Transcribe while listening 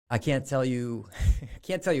I can't tell you, I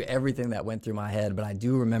can't tell you everything that went through my head, but I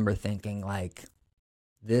do remember thinking like,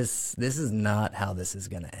 this is not how this is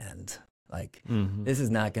going to end. Like, this is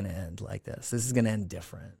not going to end like this. This is going to end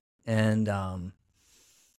different. And I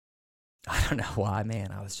don't know why,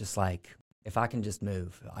 man. I was just like, if I can just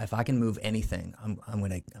move, if I can move anything, I'm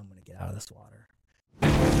gonna get out of this water.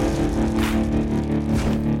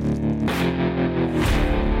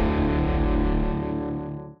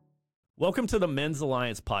 Welcome to the Men's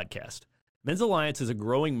Alliance podcast. Men's Alliance is a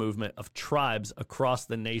growing movement of tribes across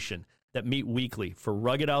the nation that meet weekly for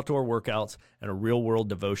rugged outdoor workouts and a real-world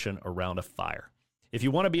devotion around a fire. If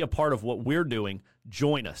you want to be a part of what we're doing,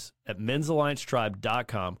 join us at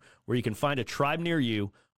men'salliancetribe.com, where you can find a tribe near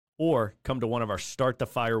you or come to one of our Start the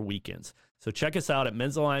Fire weekends. So check us out at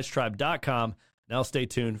men'salliancetribe.com. Now stay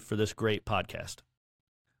tuned for this great podcast.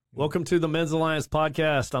 Welcome to the Men's Alliance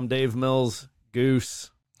podcast. I'm Dave Mills,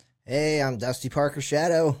 Goose. Hey, I'm Dusty Parker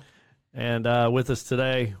Shadow. And with us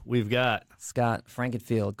today, we've got Scott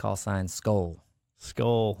Frankenfield, call sign Skull.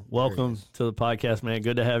 Skull. Welcome to the podcast, man.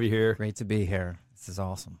 Good to have you here. Great to be here. This is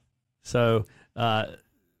awesome. So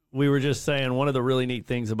we were just saying one of the really neat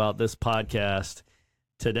things about this podcast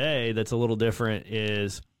today that's a little different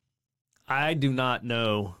is I do not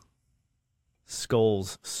know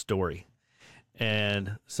Skull's story.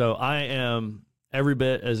 And so I am every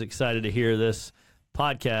bit as excited to hear this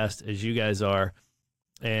podcast as you guys are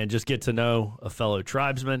and just get to know a fellow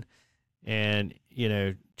tribesman. And, you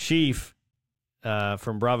know, Chief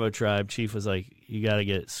from Bravo Tribe, Chief was like, you got to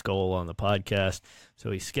get Skull on the podcast. So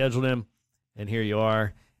he scheduled him, and here you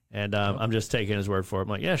are. And I'm just taking his word for it. I'm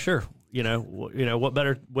like, yeah, sure. You know, what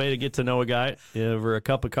better way to get to know a guy over a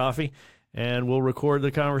cup of coffee, and we'll record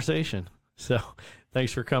the conversation. So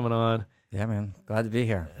thanks for coming on. Yeah, man. Glad to be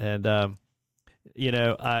here. And, you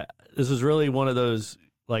know, this is really one of those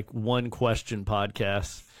like one question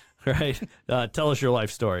podcasts, right? Tell us your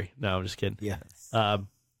life story. No, I'm just kidding. Yeah.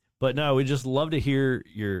 But no, we just love to hear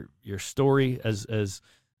your story, as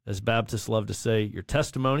Baptists love to say, your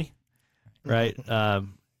testimony, right?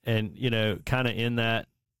 And you know, kind of in that,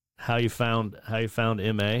 how you found MA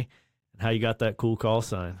and how you got that cool call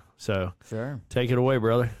sign. So Sure. Take it away,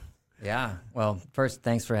 brother. Yeah. Well, first,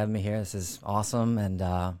 thanks for having me here. This is awesome, and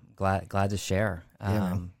glad to share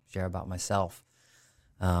share about myself.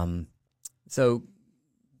 So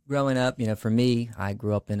growing up, you know, for me, I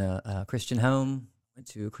grew up in a Christian home, went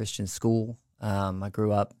to a Christian school. I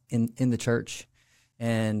grew up in the church,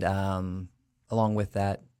 and along with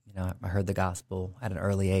that, you know, I heard the gospel at an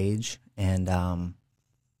early age, and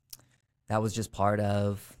that was just part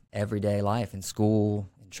of everyday life in school,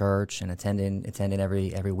 in church, and attending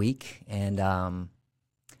every week. And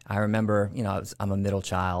I remember, you know, I'm a middle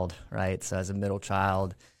child, right? So as a middle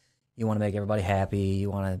child, you want to make everybody happy. You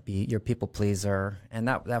want to be your people pleaser, and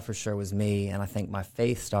that for sure was me. And I think my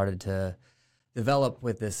faith started to develop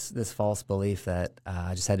with this false belief that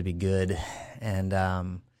I just had to be good. And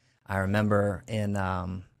I remember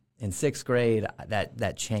in sixth grade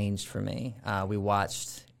that changed for me. We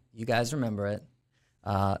watched, you guys remember it,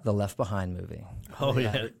 the Left Behind movie. Oh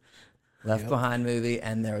yeah. Left Behind movie,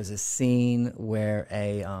 and there was a scene where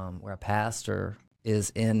a pastor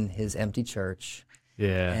is in his empty church.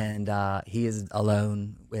 Yeah. And he is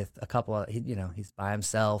alone with a couple of, he's by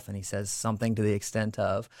himself, and he says something to the extent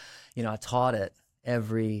of, you know, I taught it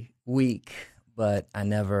every week, but I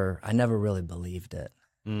never really believed it.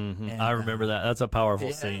 Mm-hmm. And, I remember that. That's a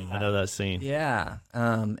powerful scene. I know that scene. Yeah.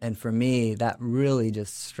 And for me, that really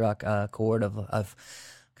just struck a chord of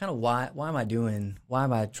kind of why am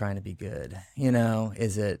I trying to be good? You know,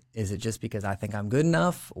 is it just because I think I'm good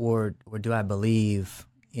enough, or do I believe,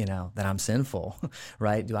 you know, that I'm sinful,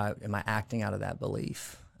 right? Am I acting out of that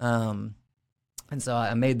belief? And so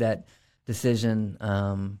I made that decision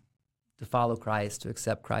to follow Christ, to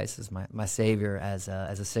accept Christ as my Savior as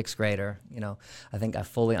a sixth grader. You know, I think I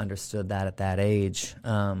fully understood that at that age.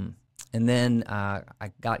 And then I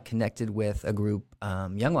got connected with a group,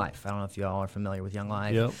 Young Life. I don't know if you all are familiar with Young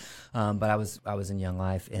Life. Yep. But I was in Young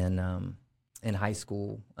Life in high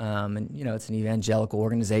school. And, you know, it's an evangelical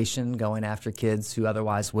organization going after kids who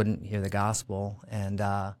otherwise wouldn't hear the gospel. And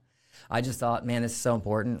I just thought, man, this is so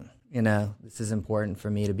important. You know, this is important for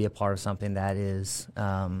me to be a part of something that is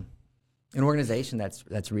an organization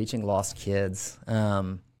that's reaching lost kids.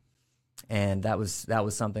 And that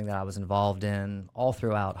was something that I was involved in all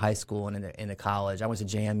throughout high school and into college. I went to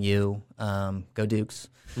JMU, go Dukes,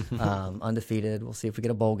 undefeated. We'll see if we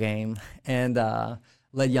get a bowl game. And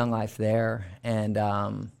led Young Life there. And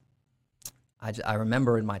I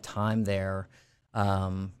remember in my time there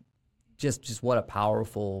just what a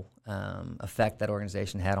powerful effect that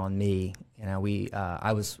organization had on me. You know,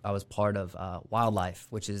 I was part of Wildlife,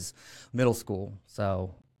 which is middle school,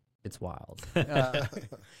 so it's wild.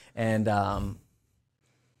 And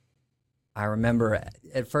I remember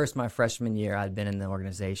at first my freshman year, I'd been in the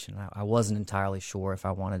organization. I wasn't entirely sure if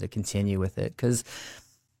I wanted to continue with it because,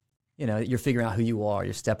 you know, you're figuring out who you are.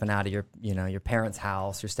 You're stepping out of your parents'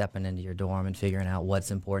 house. You're stepping into your dorm and figuring out what's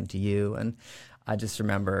important to you. And I just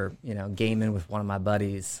remember, you know, gaming with one of my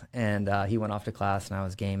buddies, and he went off to class, and I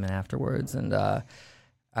was gaming afterwards. And I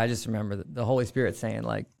just remember the Holy Spirit saying,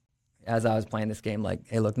 like, as I was playing this game, like,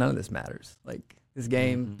 hey, look, none of this matters. Like, this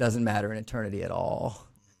game doesn't matter in eternity at all.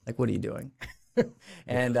 Like, what are you doing?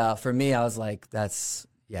 And for me, I was like, that's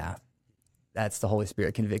the Holy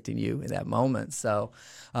Spirit convicting you in that moment. So,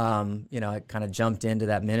 you know, I kind of jumped into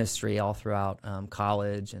that ministry all throughout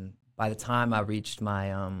college. And by the time I reached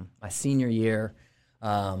my my senior year,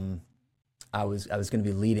 I was going to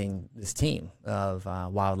be leading this team of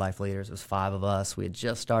wildlife leaders. It was 5 of us. We had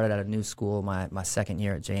just started at a new school my second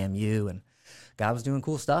year at JMU, and God was doing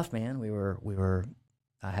cool stuff, man. We were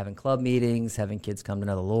having club meetings, having kids come to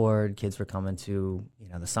know the Lord. Kids were coming to, you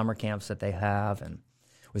know, the summer camps that they have, and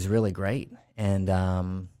it was really great. And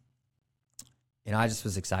you know, I just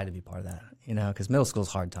was excited to be part of that, you know, because middle school is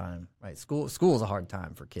a hard time, right? School is a hard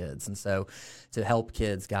time for kids, and so to help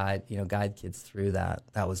kids guide kids through that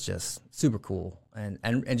was just super cool and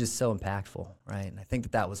just so impactful, right? And I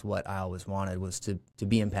think that was what I always wanted, was to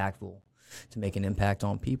be impactful, to make an impact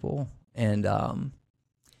on people. And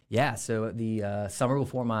yeah, so the summer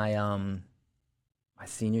before my my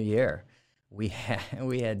senior year, we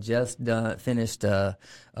had just finished a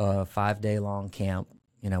 5-day long camp,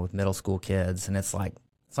 you know, with middle school kids, and it's like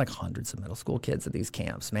hundreds of middle school kids at these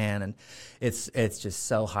camps, man, and it's just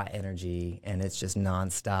so high energy, and it's just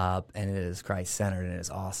nonstop, and it is Christ centered, and it's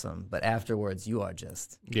awesome. But afterwards, you are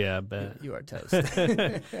just I bet you are toast.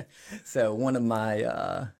 So one of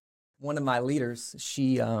my leaders,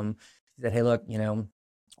 she said, hey, look, you know,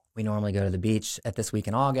 we normally go to the beach at this week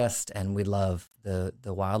in August, and we'd love the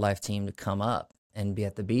wildlife team to come up and be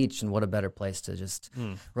at the beach. And what a better place to just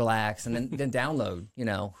relax and then download, you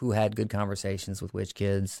know, who had good conversations with which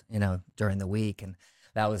kids, you know, during the week. And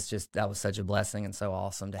that was such a blessing and so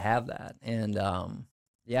awesome to have that. And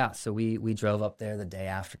yeah, so we drove up there the day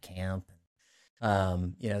after camp.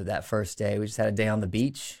 You know, that first day we just had a day on the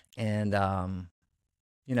beach, and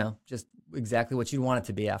you know, just exactly what you'd want it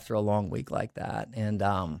to be after a long week like that. And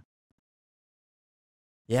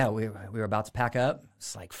yeah, we were about to pack up.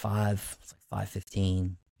 It's like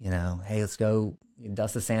 5:15, you know, hey, let's go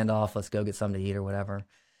dust the sand off. Let's go get something to eat or whatever.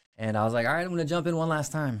 And I was like, all right, I'm going to jump in one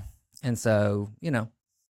last time. And so, you know,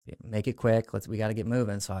 make it quick. We got to get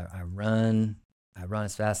moving. So I run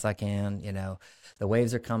as fast as I can. You know, the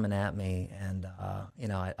waves are coming at me, and, you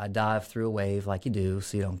know, I dive through a wave like you do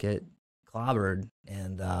so you don't get clobbered.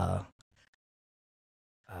 And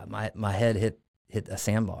my head hit a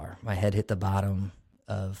sandbar. My head hit the bottom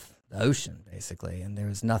of the ocean, basically, and there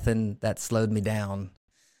was nothing that slowed me down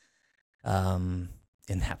in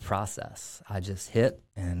that process. I just hit,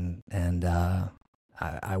 and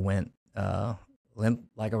I went limp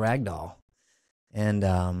like a rag doll.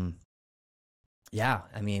 And yeah,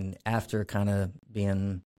 I mean, after kind of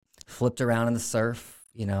being flipped around in the surf,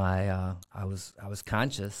 you know, I was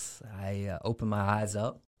conscious. I opened my eyes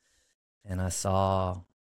up, and I saw,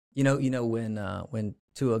 you know when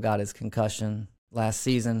Tua got his concussion last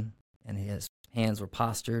season, and his hands were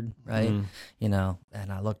postured, right? You know,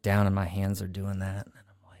 and I looked down, and my hands are doing that, and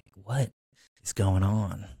I'm like, what is going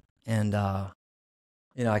on? And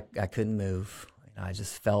you know, I couldn't move. You know, I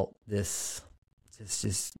just felt this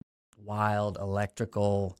just wild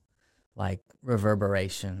electrical like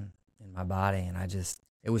reverberation in my body, and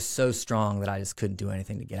it was so strong that I just couldn't do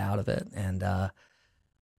anything to get out of it. And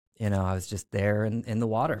you know, I was just there in the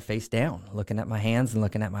water, face down, looking at my hands and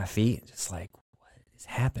looking at my feet, just like, what is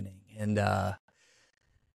happening? And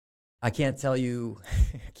I can't tell you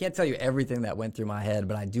everything that went through my head,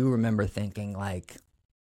 but I do remember thinking, like,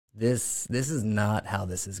 this is not how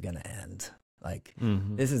this is going to end. Like,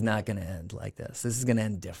 this is not going to end like this. This is going to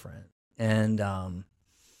end different. And I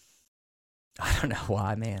don't know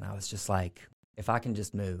why, man. I was just like, if I can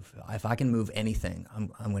just move, if I can move anything,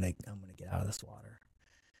 I'm gonna get out of this water.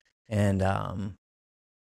 And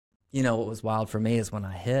you know, what was wild for me is when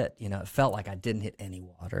I hit, you know, it felt like I didn't hit any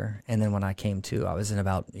water. And then when I came to, I was in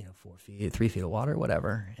about, you know, 3 feet of water,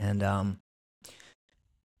 whatever. And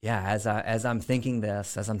yeah, as I'm thinking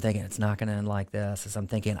it's not going to end like this, as I'm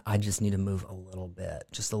thinking, I just need to move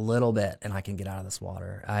just a little bit, and I can get out of this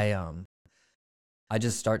water. I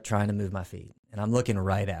just start trying to move my feet, and I'm looking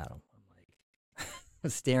right at them. I'm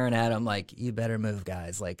staring at him like, you better move,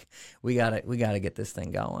 guys. Like, we gotta get this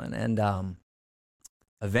thing going. And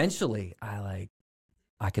eventually I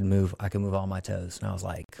could move all my toes. And I was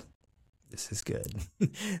like, this is good.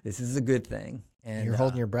 This is a good thing. And You're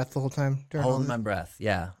holding your breath the whole time? holding my breath.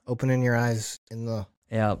 Yeah. Opening your eyes in the...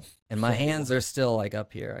 Yeah. And my hands are still like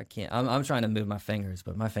up here. I can't, I'm trying to move my fingers,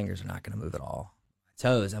 but my fingers are not going to move at all. My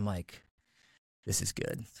toes, I'm like, this is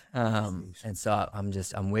good. And so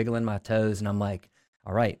I'm wiggling my toes and I'm like,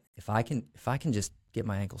 all right, if I can just get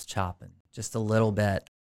my ankles chopping just a little bit,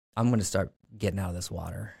 I'm going to start getting out of this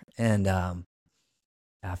water. And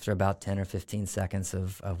after about 10 or 15 seconds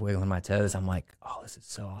of wiggling my toes, I'm like, oh, this is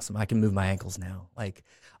so awesome. I can move my ankles now. Like,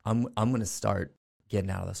 I'm going to start getting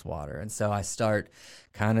out of this water. And so I start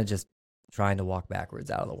kind of just trying to walk backwards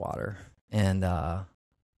out of the water. And I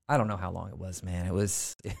don't know how long it was, man.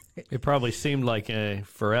 It probably seemed like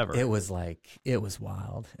forever. It was wild. It was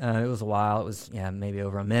a while. It was, maybe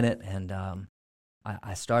over a minute. And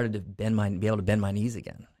I started to be able to bend my knees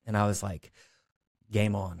again. And I was like,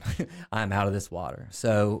 game on. I'm out of this water.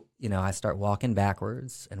 So, I start walking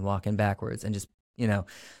backwards and just,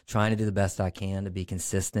 trying to do the best I can to be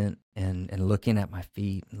consistent and looking at my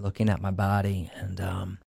feet and looking at my body.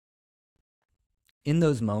 And in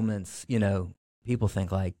those moments, people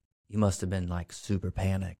think like, you must have been like super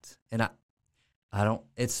panicked. And I don't,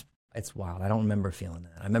 it's wild. I don't remember feeling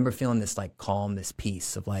that. I remember feeling this like calm, this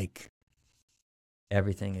peace of like,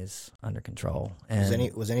 everything is under control.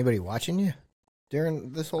 And was anybody watching you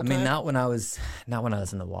during this whole time? I mean, not when I was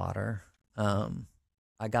in the water.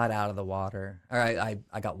 I got out of the water, or I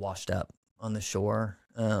got washed up on the shore.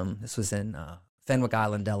 This was in Fenwick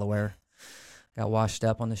Island, Delaware. Got washed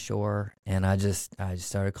up on the shore, and I just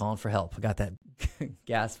started calling for help. I got that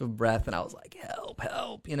gasp of breath, and I was like, help,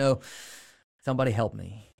 somebody help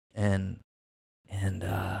me. And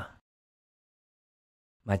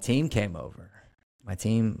my team came over. My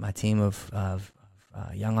team of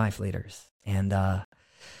young life leaders. And,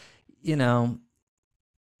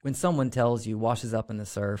 when someone tells you, washes up in the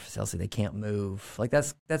surf, tells you they can't move, like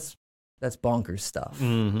that's bonkers stuff.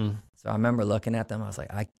 Mm-hmm. So I remember looking at them. I was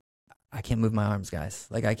like, I can't move my arms, guys.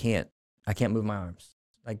 Like I can't move my arms.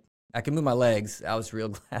 Like I can move my legs. I was real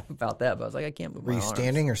glad about that, but I was like, I can't move my arms. Were you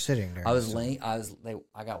standing or sitting there? I was laying.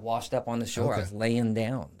 I got washed up on the shore. Okay. I was laying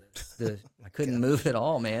down. I couldn't move at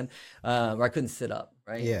all, man. Or I couldn't sit up,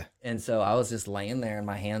 right? Yeah. And so I was just laying there, and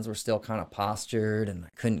my hands were still kind of postured, and I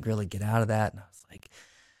couldn't really get out of that. And I was like,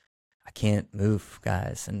 I can't move,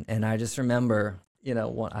 guys. And I just remember,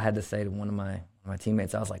 I had to say to one of my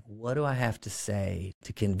teammates, I was like, what do I have to say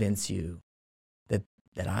to convince you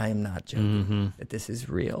that I am not joking, mm-hmm. that this is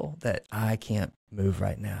real, that I can't move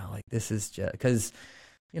right now? Like, this is just, because,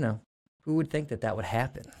 who would think that would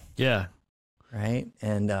happen? Yeah. Right.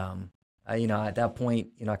 And, at that point,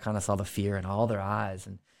 I kind of saw the fear in all their eyes.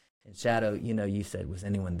 And Shadow, you said, was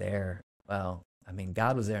anyone there? Well, I mean,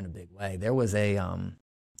 God was there in a big way. There was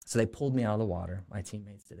so they pulled me out of the water. My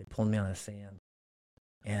teammates did. They pulled me out of the sand.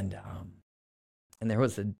 And there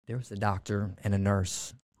was a doctor and a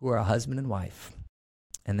nurse who were a husband and wife.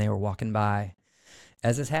 And they were walking by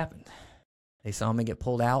as this happened. They saw me get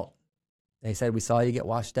pulled out. They said, we saw you get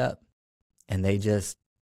washed up. And they just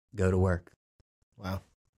go to work. Wow.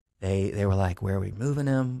 They were like, where are we moving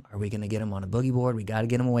him? Are we going to get him on a boogie board? We got to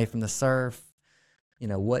get him away from the surf.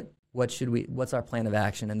 What's our plan of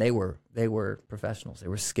action? And they were professionals. They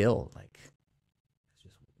were skilled, like,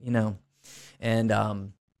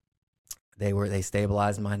 and they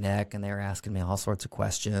stabilized my neck, and they were asking me all sorts of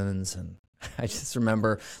questions. And I just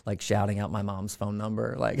remember like shouting out my mom's phone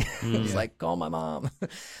number. Like, I was like, call my mom,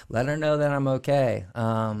 let her know that I'm okay.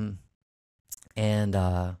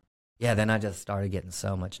 Then I just started getting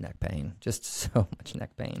so much neck pain,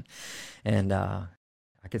 and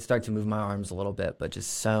I could start to move my arms a little bit, but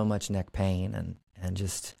just so much neck pain, and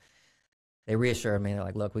just, they reassured me. They're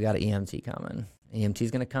like, look, we got an EMT coming.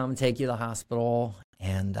 EMT's going to come and take you to the hospital,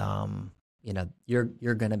 and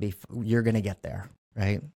you're going to get there,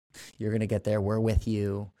 right? You're going to get there. We're with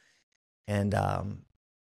you. And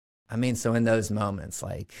so in those moments,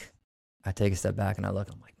 like, I take a step back and I look,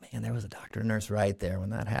 I'm like, man, there was a doctor and nurse right there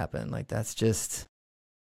when that happened. Like, that's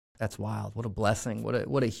wild. What a blessing.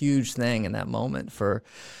 What a huge thing in that moment for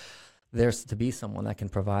there's to be someone that can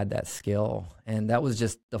provide that skill. And that was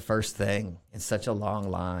just the first thing in such a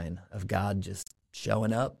long line of God just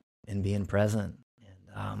showing up and being present.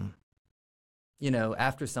 And,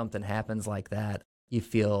 after something happens like that, you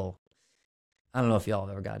feel, I don't know if y'all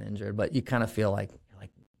have ever got injured, but you kind of feel like,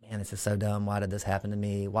 man, this is so dumb. Why did this happen to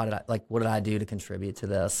me? What did I do to contribute to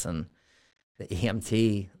this? And the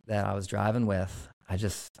EMT that I was driving with,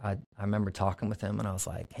 I remember talking with him and I was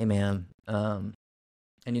like, hey man, and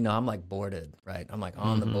I'm like boarded, right? I'm like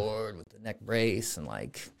on the board with the neck brace and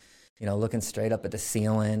like, looking straight up at the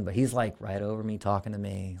ceiling, but he's like right over me talking to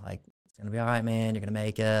me like, it's going to be all right, man. You're going to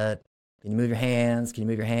make it. Can you move your hands? Can you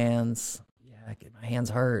move your hands? Yeah, my hands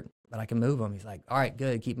hurt, but I can move them. He's like, all right,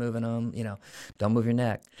 good. Keep moving them. Don't move your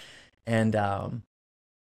neck. And I'm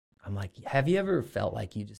like, have you ever felt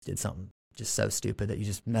like you just did something just so stupid that you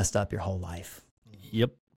just messed up your whole life?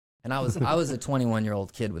 Yep. And I was a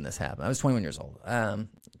 21-year-old kid when this happened. I was 21 years old,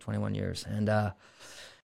 21 years. And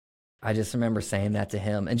I just remember saying that to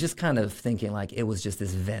him and just kind of thinking like it was just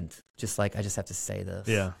this vent, just like, I just have to say this.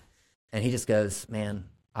 Yeah. And he just goes, man,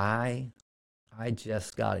 I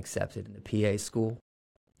just got accepted into PA school.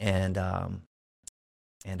 And I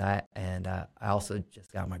also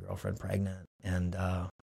just got my girlfriend pregnant. And,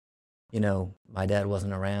 my dad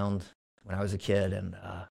wasn't around when I was a kid, and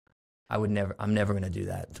I'm never going to do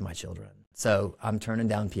that to my children. So I'm turning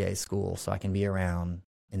down PA school so I can be around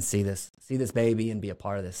and see this baby and be a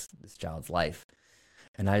part of this child's life.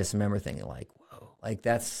 And I just remember thinking like, whoa, like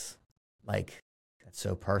that's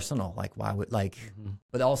so personal. Like why would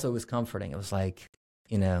but also it was comforting. It was like,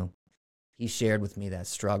 he shared with me that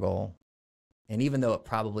struggle. And even though it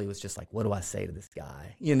probably was just like, what do I say to this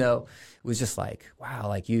guy? It was just like, wow,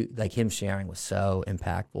 like him sharing was so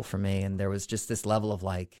impactful for me. And there was just this level of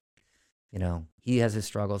like, he has his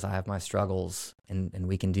struggles, I have my struggles, and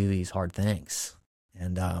we can do these hard things.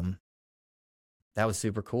 And that was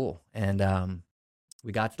super cool. And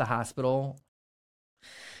we got to the hospital,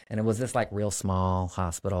 and it was this like real small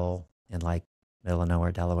hospital in like middle of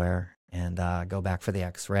nowhere, Delaware, and go back for the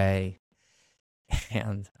x-ray.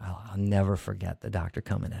 And I'll never forget the doctor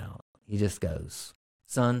coming out. He just goes,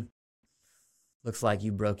 son, looks like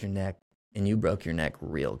you broke your neck, and you broke your neck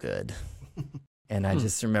real good. And I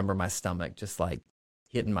just remember my stomach just like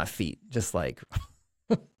hitting my feet, just like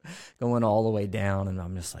going all the way down. And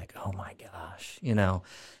I'm just like, oh my gosh,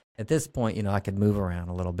 at this point, I could move around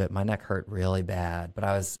a little bit. My neck hurt really bad, but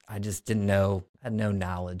I just didn't know, I had no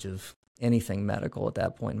knowledge of anything medical at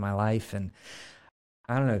that point in my life. And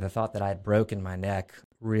I don't know, the thought that I had broken my neck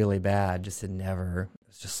really bad just had never, it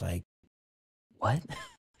was just like, what?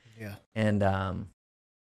 Yeah. And,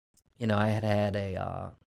 I had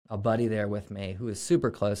a buddy there with me who was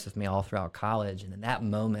super close with me all throughout college. And in that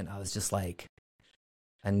moment, I was just like,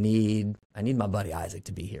 I need my buddy Isaac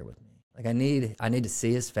to be here with me. Like I need to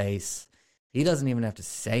see his face. He doesn't even have to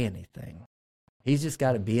say anything. He's just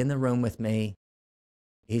got to be in the room with me.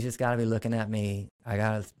 He's just got to be looking at me. I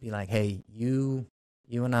got to be like, hey, you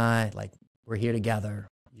and I, like, we're here together.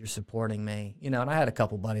 You're supporting me. And I had a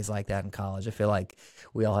couple buddies like that in college. I feel like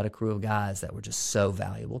we all had a crew of guys that were just so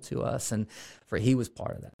valuable to us. And he was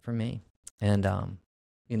part of that for me. And,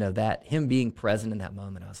 that him being present in that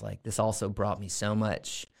moment, I was like, this also brought me so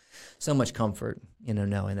much comfort,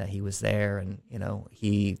 knowing that he was there. And,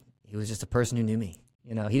 he was just a person who knew me.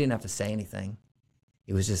 He didn't have to say anything.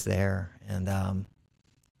 He was just there. And,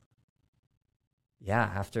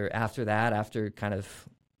 after that, after kind of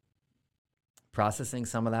processing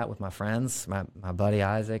some of that with my friends, my buddy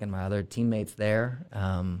Isaac and my other teammates there,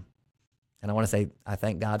 and I want to say I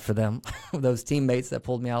thank God for them, those teammates that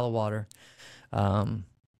pulled me out of the water.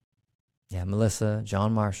 Melissa,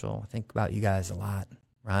 John Marshall, I think about you guys a lot.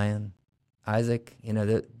 Ryan, Isaac,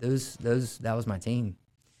 that was my team.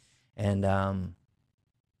 And,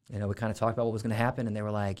 we kind of talked about what was going to happen, and they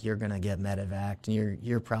were like, you're going to get medevac, and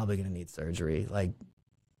you're probably going to need surgery, like,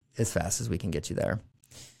 as fast as we can get you there.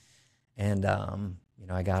 And,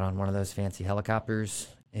 I got on one of those fancy helicopters,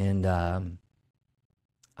 and I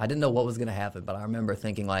didn't know what was going to happen, but I remember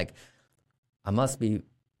thinking, like, I must be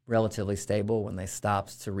relatively stable when they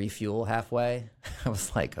stopped to refuel halfway. I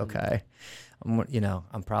was like, okay, I'm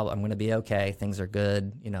going to be okay. Things are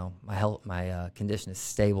good. My condition is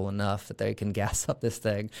stable enough that they can gas up this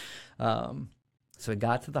thing. So we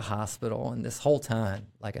got to the hospital, and this whole time,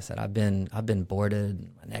 like I said, I've been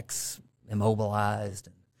boarded. My neck's immobilized.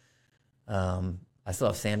 I still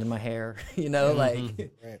have sand in my hair. Right.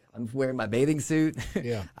 I'm wearing my bathing suit.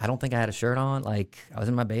 Yeah. I don't think I had a shirt on. Like I was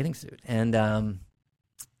in my bathing suit, and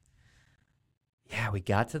we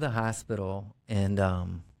got to the hospital,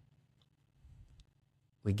 and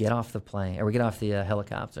we get off the plane, or we get off the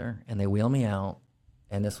helicopter, and they wheel me out.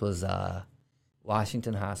 And this was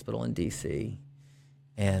Washington Hospital in D.C.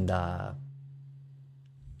 And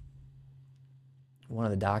one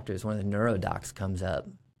of the neuro docs comes up,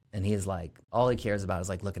 and he's like, all he cares about is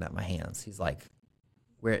like looking at my hands. He's like,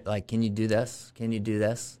 can you do this? Can you do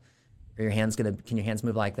this? Can your hands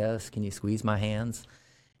move like this? Can you squeeze my hands?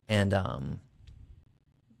 And I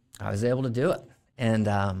was able to do it. And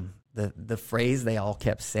the phrase they all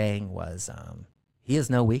kept saying was, he has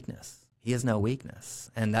no weakness. He has no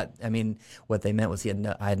weakness. And that, I mean, what they meant was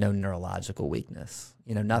I had no neurological weakness.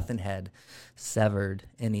 You know, nothing had severed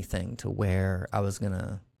anything to where I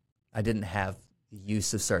didn't have the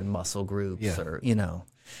use of certain muscle groups or, you know,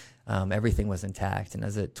 everything was intact. And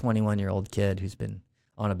as a 21-year-old kid who's been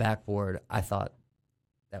on a backboard, I thought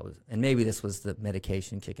that was, and maybe this was the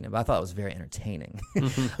medication kicking in, but I thought it was very entertaining.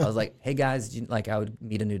 I was like, hey guys, I would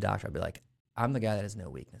meet a new doctor. I'd be like, I'm the guy that has no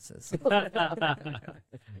weaknesses. I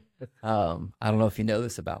don't know if you know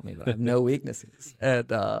this about me, but I have no weaknesses.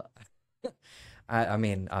 And I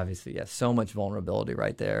mean, obviously, yes, so much vulnerability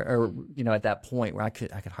right there. Or, you know, at that point where I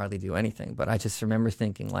could hardly do anything. But I just remember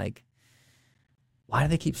thinking, like, why do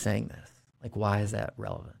they keep saying this? Like, why is that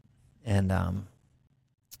relevant? And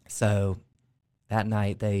so that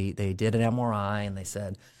night they did an MRI and they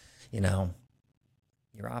said, you know,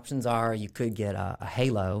 your options are you could get a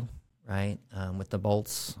halo, right, with the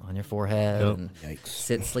bolts on your forehead and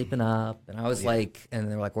sit sleeping up. And I was like,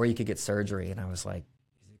 and they're like, or you could get surgery. And I was like,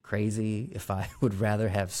 is it crazy if I would rather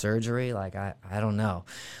have surgery? Like, I don't know.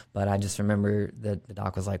 But I just remember that the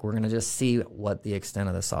doc was like, we're going to just see what the extent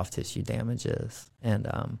of the soft tissue damage is.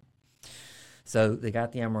 And so they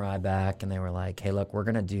got the MRI back and they were like, hey, look, we're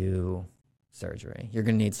going to do surgery. You're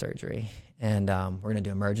going to need surgery. And we're going to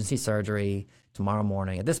do emergency surgery tomorrow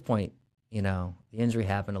morning. At this point, you know, the injury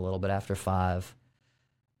happened a little bit after 5.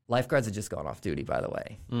 Lifeguards had just gone off duty, by the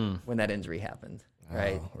way, when that injury happened,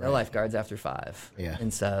 right? No lifeguards after 5. Yeah.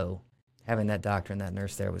 And so having that doctor and that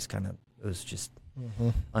nurse there was it was just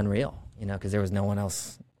unreal, you know, because there was no one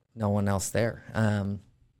else there. And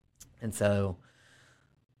so,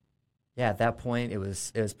 yeah, at that point, it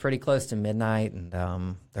was pretty close to midnight, and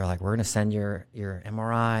they're like, we're going to send your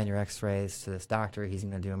MRI and your x-rays to this doctor. He's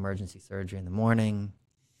going to do emergency surgery in the morning.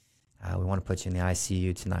 We want to put you in the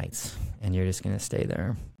ICU tonight, and you're just going to stay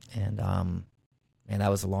there. And man, that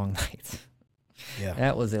was a long night. Yeah.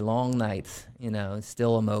 That was a long night, you know,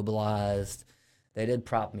 still immobilized. They did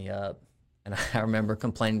prop me up, and I remember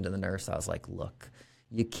complaining to the nurse. I was like, look,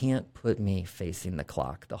 you can't put me facing the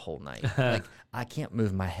clock the whole night. Like, I can't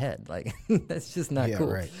move my head. Like, that's just not cool.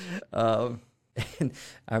 Right. And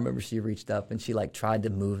I remember she reached up, and she, like, tried to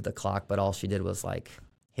move the clock, but all she did was, like,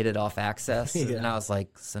 hit it off axis. Yeah. And I was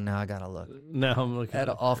like, so now I got to look Now I'm looking at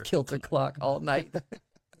an off-kilter clock all night.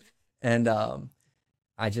 And that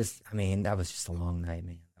was just a long night,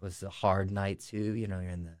 man. It was a hard night, too. You know,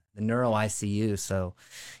 you're in the neuro ICU, so,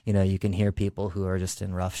 you know, you can hear people who are just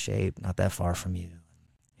in rough shape, not that far from you.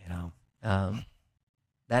 You know,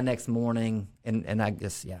 that next morning, and I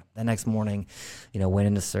guess, that next morning, you know, went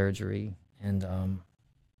into surgery, and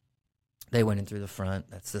they went in through the front.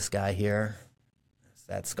 That's this guy here. That's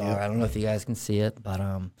that scar. Yep. I don't know if you guys can see it, but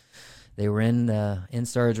they were in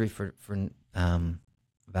surgery for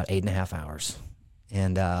about 8.5 hours,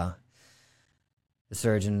 and the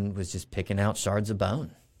surgeon was just picking out shards of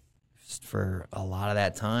bone just for a lot of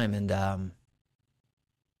that time, and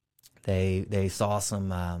they saw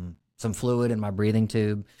some fluid in my breathing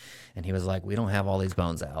tube, and he was like, we don't have all these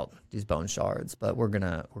bones out, these bone shards, but we're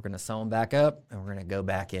gonna sew them back up, and we're gonna go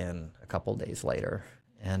back in a couple days later.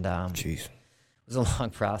 And Jeez. It was a long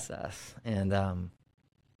process. And then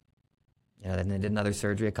they did another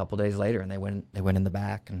surgery a couple days later, and they went in the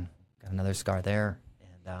back and got another scar there.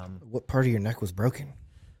 And What part of your neck was broken?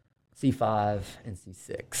 C5 and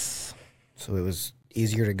C6. So it was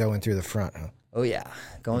easier to go in through the front, huh? Oh yeah,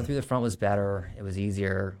 going through the front was better. It was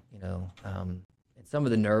easier, you know. And some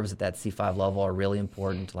of the nerves at that C5 level are really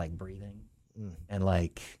important to, like, breathing. And,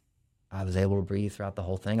 like, I was able to breathe throughout the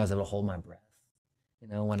whole thing. I was able to hold my breath, you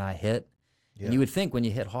know, when I hit. Yeah. And you would think when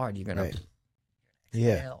you hit hard, you're gonna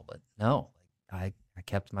exhale, but no, I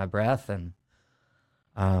kept my breath, and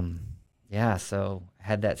so I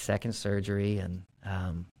had that second surgery, and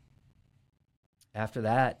after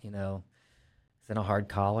that, you know, I was in a hard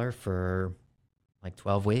collar for like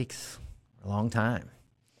 12 weeks, a long time.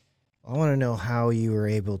 I want to know how you were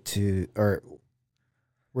able to, or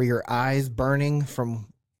were your eyes burning from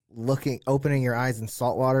opening your eyes in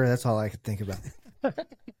salt water? That's all I could think about.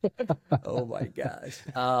 Oh my gosh.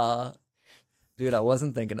 Dude, I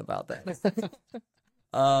wasn't thinking about that.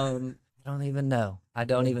 I don't even know.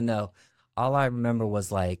 All I remember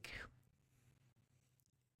was, like,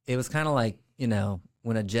 it was kind of like, you know,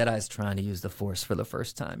 when a Jedi's trying to use the Force for the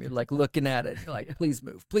first time. You're, like, looking at it. You're like, please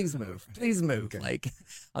move, please move, please move. Okay. Like,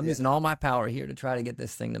 I'm using all my power here to try to get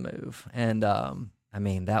this thing to move. And, I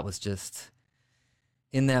mean, that was just,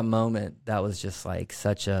 in that moment, that was just, like,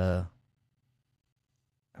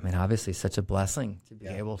 obviously such a blessing to be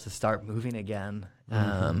able to start moving again.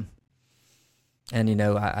 And,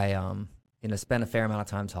 I spent a fair amount of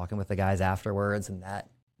time talking with the guys afterwards, and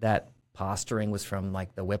that posturing was from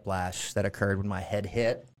like the whiplash that occurred when my head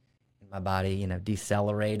hit and my body,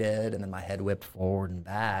 decelerated, and then my head whipped forward and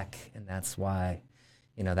back. And that's why,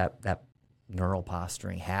 that neural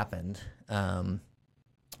posturing happened. And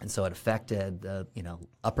so it affected the,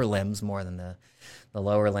 upper limbs more than the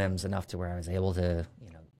lower limbs, enough to where I was able to,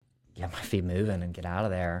 get my feet moving and get out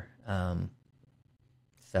of there.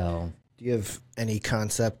 So do you have any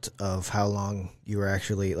concept of how long you were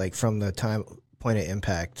actually, like, from the point of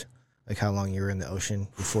impact, like how long you were in the ocean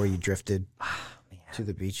before you drifted to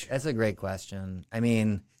the beach? That's a great question. I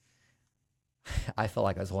mean, I felt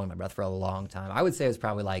like I was holding my breath for a long time. I would say it was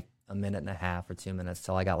probably like a minute and a half or 2 minutes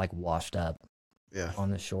till I got like washed up on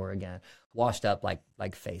the shore again. Washed up like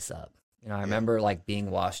face up. I remember like being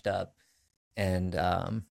washed up, and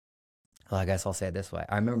I guess I'll say it this way.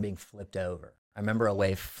 I remember being flipped over. I remember a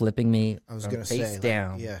wave flipping me from face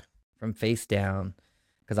down,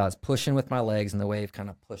 because I was pushing with my legs and the wave kind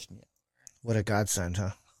of pushed me. What a godsend,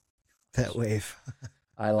 huh? That wave.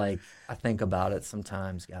 I think about it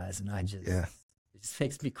sometimes, guys, and it just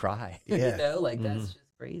makes me cry. Yeah. That's just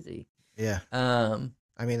crazy. Yeah.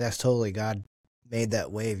 I mean, that's totally God made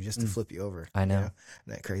that wave just to flip you over. I know. Isn't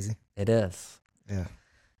that crazy? It is. Yeah.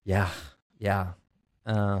 Yeah. Yeah.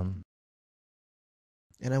 And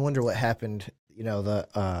I wonder what happened,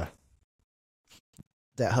 that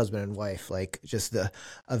husband and wife, like just the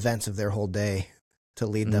events of their whole day to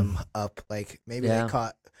lead them up. Like maybe they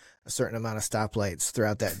caught a certain amount of stoplights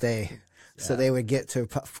throughout that day. So they would get to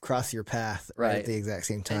cross your path right at the exact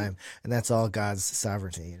same time. And that's all God's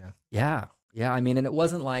sovereignty, Yeah. Yeah. I mean, and it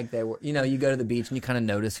wasn't like they were, you go to the beach and you kind of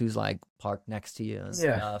notice who's like parked next to you and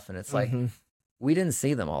stuff. And it's like, we didn't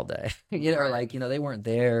see them all day, or like, they weren't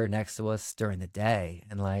there next to us during the day.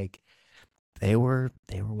 And like, they were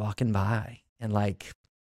walking by, and like,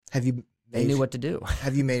 they knew what to do.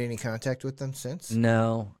 Have you made any contact with them since?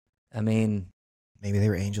 No. I mean, maybe they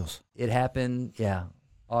were angels. It happened. Yeah.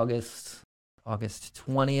 August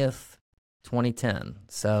 20th, 2010.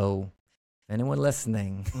 So if anyone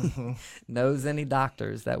listening knows any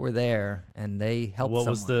doctors that were there and they helped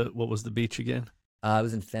someone. What was the beach again? It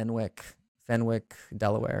was in Fenwick,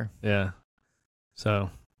 Delaware. Yeah. So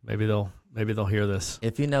maybe they'll hear this.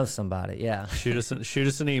 If you know somebody, yeah. Shoot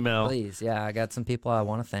us an email. Please. Yeah, I got some people I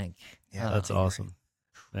want to thank. Yeah, that's awesome.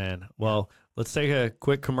 Man. Well, let's take a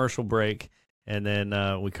quick commercial break, and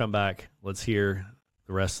then we come back. Let's hear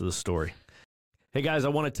the rest of the story. Hey guys, I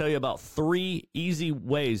want to tell you about 3 easy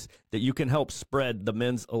ways that you can help spread the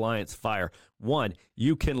Men's Alliance fire. 1,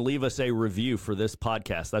 you can leave us a review for this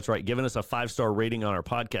podcast. That's right. Giving us a 5-star rating on our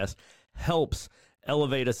podcast helps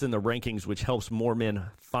elevate us in the rankings, which helps more men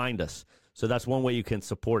find us. So that's one way you can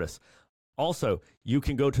support us. Also, you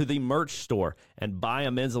can go to the merch store and buy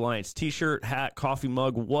a Men's Alliance t-shirt, hat, coffee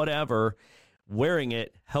mug, whatever. Wearing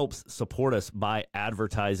it helps support us by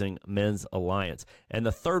advertising Men's Alliance. And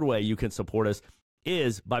the third way you can support us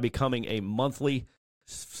is by becoming a monthly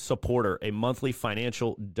supporter, a monthly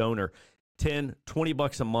financial donor. $10,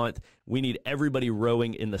 $20 a month. We need everybody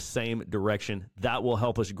rowing in the same direction. That will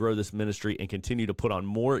help us grow this ministry and continue to put on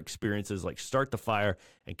more experiences like Start the Fire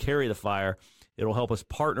and Carry the Fire. It'll help us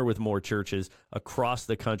partner with more churches across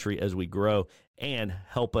the country as we grow and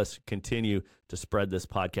help us continue to spread this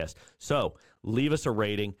podcast. So leave us a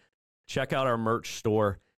rating, check out our merch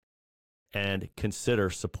store, and consider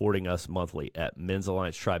supporting us monthly at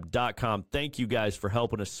men'salliancetribe.com. Thank you guys for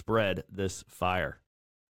helping us spread this fire.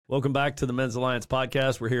 Welcome back to the Men's Alliance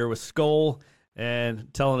podcast. We're here with Skoll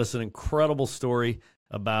and telling us an incredible story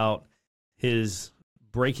about his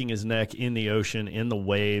breaking his neck in the ocean, in the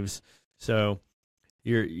waves. So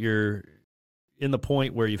you're in the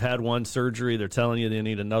point where you've had one surgery. They're telling you they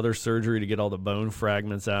need another surgery to get all the bone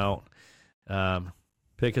fragments out.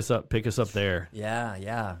 Pick us up there.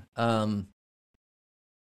 Yeah.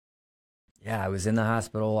 I was in the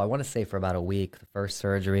hospital, I want to say for about a week. The first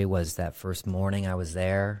surgery was that first morning I was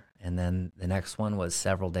there, and then the next one was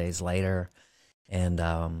several days later. And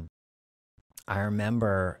I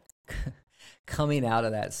remember coming out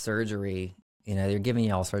of that surgery, they're giving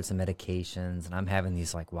you all sorts of medications, and I'm having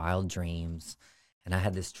these like wild dreams. And I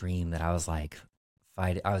had this dream that I was like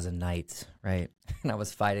fighting. I was a knight, right? And I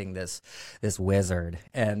was fighting this wizard,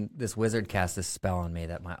 and this wizard cast this spell on me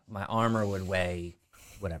that my armor would weigh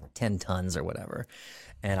 10 tons or whatever.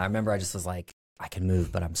 And I remember I just was like, I can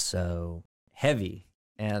move, but I'm so heavy.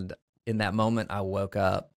 And in that moment I woke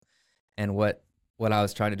up, and what I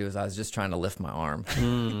was trying to do is I was just trying to lift my arm.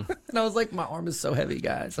 And I was like, my arm is so heavy,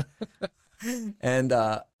 guys. And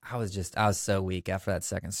I was so weak after that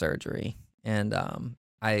second surgery. And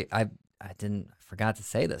I forgot to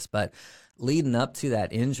say this, but leading up to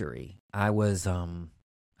that injury, I was a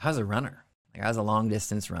runner. Like I was a long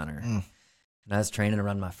distance runner, and I was training to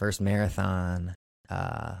run my first marathon,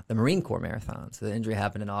 the Marine Corps marathon. So the injury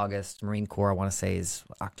happened in August. Marine Corps, I want to say, is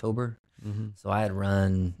October. Mm-hmm. So I had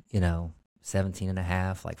run, 17 and a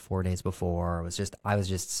half, like 4 days before. I was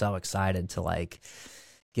just so excited to like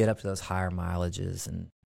get up to those higher mileages, and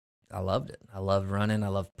I loved it. I loved running. I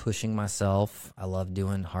loved pushing myself. I loved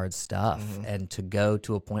doing hard stuff. Mm-hmm. And to go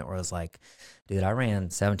to a point where I was like, dude, I ran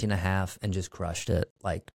 17 and a half and just crushed it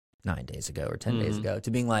like 9 days ago or 10 days ago,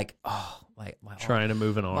 to being like, oh, my trying to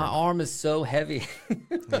move an arm. My arm is so heavy.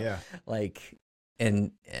 Yeah.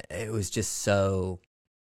 And it was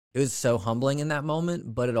so humbling in that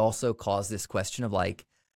moment, but it also caused this question of like,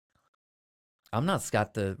 I'm not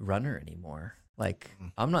Scott the runner anymore. Like,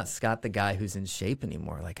 I'm not Scott the guy who's in shape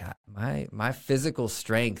anymore. Like, my physical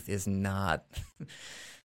strength is not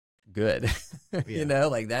good. Yeah.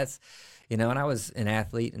 Like that's, and I was an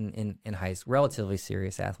athlete in high school, relatively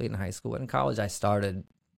serious athlete in high school. But in college, I started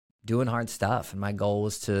doing hard stuff, and my goal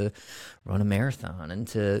was to run a marathon and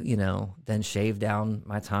to, then shave down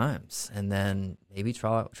my times, and then maybe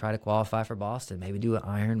try to qualify for Boston, maybe do an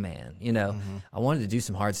Ironman. I wanted to do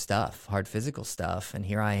some hard stuff, hard physical stuff, and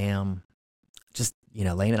here I am, just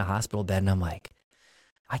laying in a hospital bed, and I'm like,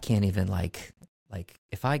 I can't even like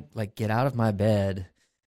if I like get out of my bed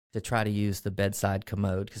to try to use the bedside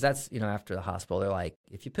commode, because that's after the hospital they're like,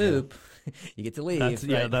 if you poop, you get to leave.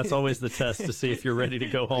 That's always the test to see if you're ready to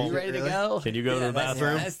go home. Are you ready to go? Can you go to the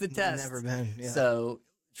bathroom? That's the test. Never been. Yeah. So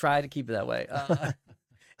try to keep it that way.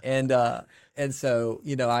 And so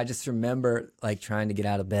I just remember like trying to get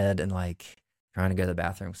out of bed and like trying to go to the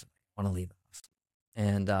bathroom. So I want to leave the hospital.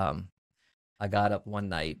 And I got up one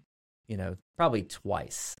night, probably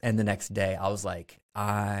twice, and the next day I was like,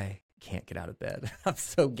 I can't get out of bed. I'm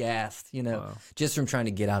so gassed, Wow. just from trying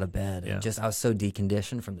to get out of bed. Yeah. And I was so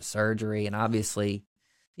deconditioned from the surgery. And obviously,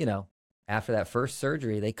 after that first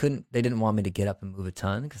surgery, they didn't want me to get up and move a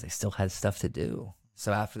ton because they still had stuff to do.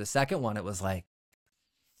 So after the second one, it was like,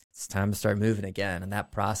 it's time to start moving again. And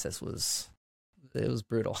that process was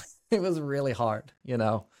brutal. It was really hard, and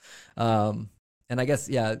I guess,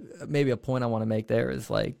 maybe a point I want to make there is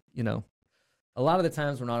like, a lot of the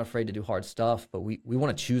times we're not afraid to do hard stuff, but we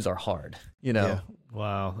want to choose our hard, Yeah.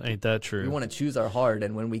 Wow. Ain't that true? We want to choose our hard.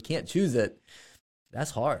 And when we can't choose it,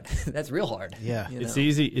 that's hard. That's real hard. Yeah. It's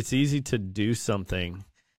easy to do something.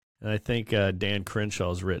 And I think Dan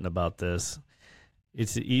Crenshaw's written about this.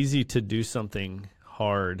 It's easy to do something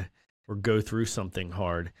hard or go through something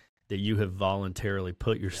hard that you have voluntarily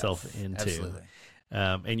put yourself into. Absolutely.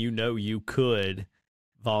 And you could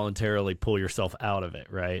voluntarily pull yourself out of it,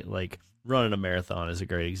 right? Like running a marathon is a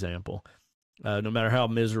great example. No matter how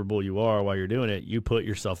miserable you are while you're doing it, you put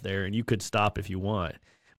yourself there, and you could stop if you want.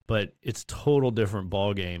 But it's total different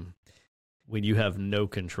ballgame when you have no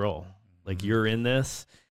control. Like you're in this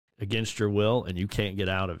against your will, and you can't get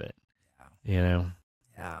out of it. Yeah.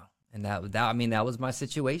 And that was my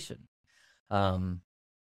situation. And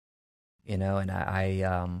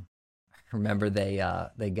I remember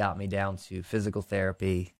they got me down to physical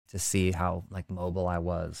therapy to see how like mobile I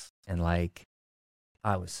was, and like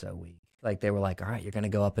I was so weak. Like they were like, all right, you're gonna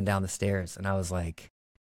go up and down the stairs, and I was like,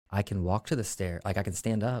 I can walk to the stair, like I can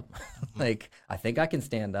stand up. Like I think I can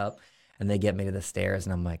stand up. And they get me to the stairs,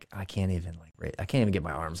 and I'm like, I can't even get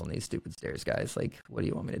my arms on these stupid stairs, guys. Like, what do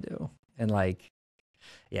you want me to do? And like,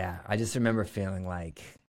 yeah, I just remember feeling like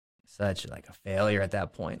such like a failure at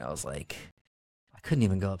that point. I was like, I couldn't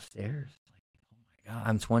even go upstairs. Like, oh my God,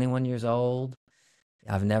 I'm 21 years old.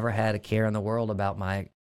 I've never had a care in the world about my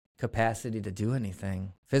capacity to do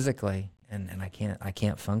anything physically, and I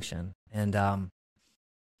can't function. And that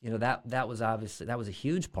was a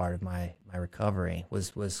huge part of my recovery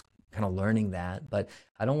was kind of learning that. But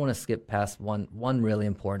I don't want to skip past one really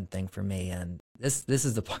important thing for me, and this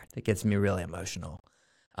is the part that gets me really emotional.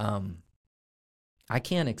 I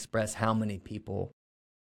can't express how many people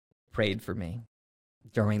prayed for me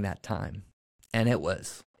during that time, and it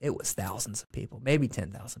was thousands of people, maybe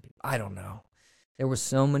 10,000 people. I don't know. There were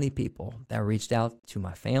so many people that reached out to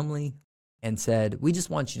my family and said, we just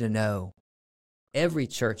want you to know every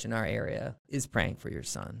church in our area is praying for your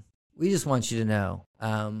son. We just want you to know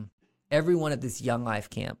everyone at this Young Life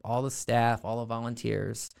camp, all the staff, all the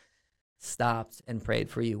volunteers stopped and prayed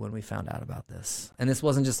for you when we found out about this. And this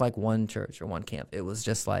wasn't just like one church or one camp. It was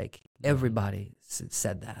just like everybody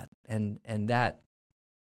said that. And that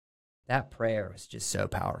prayer was just so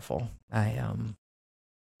powerful.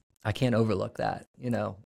 I can't overlook that,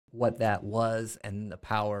 what that was, and the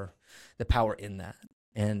power in that.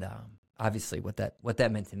 And obviously what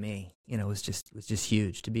that meant to me, was just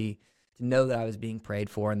huge to know that I was being prayed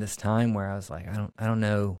for in this time where I was like, I don't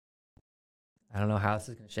know how this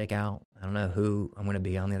is going to shake out. I don't know who I'm going to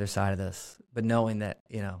be on the other side of this, but knowing that,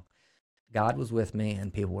 God was with me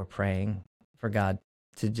and people were praying for God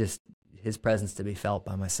to just his presence to be felt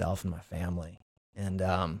by myself and my family. And,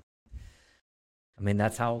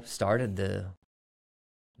 that's how started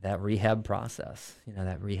that rehab process,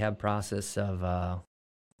 that rehab process of,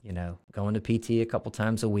 going to PT a couple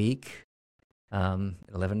times a week,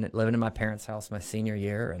 living in my parents' house my senior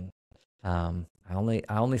year. And, I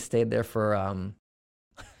only stayed there for, I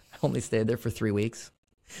only stayed there for 3 weeks.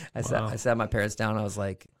 I sat my parents down. I was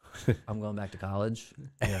like, I'm going back to college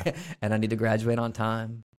and I need to graduate on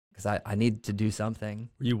time because I need to do something.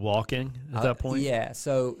 Were you walking at that point? Yeah.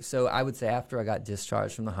 So I would say after I got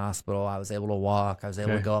discharged from the hospital, I was able to walk. I was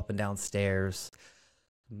able to go up and down stairs.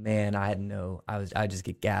 Man, I just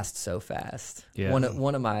get gassed so fast. Yeah. One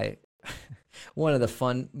of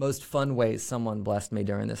the most fun ways someone blessed me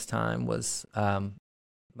during this time was my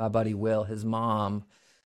buddy Will, his mom.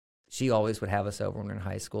 She always would have us over when we were in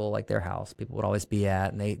high school, like their house. People would always be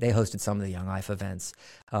at, and they hosted some of the Young Life events.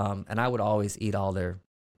 And I would always eat all their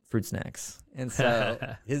fruit snacks. And so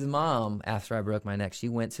his mom, after I broke my neck, she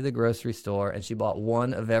went to the grocery store and she bought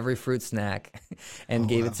one of every fruit snack and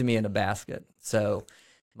gave it to me in a basket. So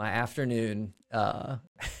my afternoon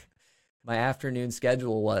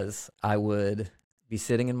schedule was I would be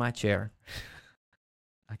sitting in my chair.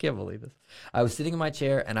 I can't believe this. I was sitting in my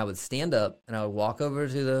chair and I would stand up and I would walk over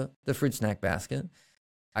to the fruit snack basket.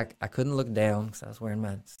 I couldn't look down because I was wearing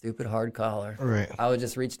my stupid hard collar. Right. I would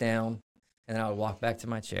just reach down and I would walk back to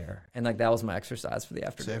my chair. And that was my exercise for the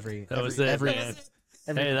afternoon. So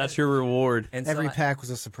hey, that's your reward. And every pack was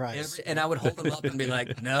a surprise. And I would hold them up and be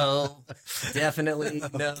like, no, definitely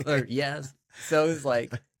no, or yes. So it was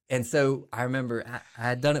like, and so I remember I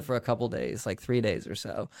had done it for a couple days, like 3 days or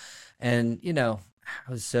so. And,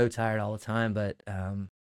 I was so tired all the time, but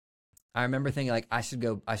I remember thinking like I should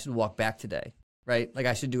walk back today, right? Like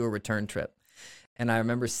I should do a return trip. And I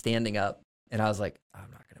remember standing up and I was like, I'm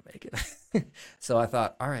not going to make it. So I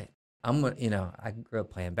thought, all right, I'm going to, I grew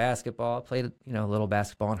up playing basketball. I played, a little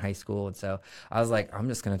basketball in high school. And so I was like, I'm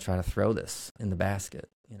just going to try to throw this in the basket,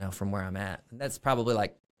 from where I'm at. And that's probably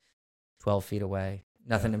like 12 feet away,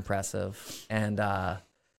 nothing impressive. And,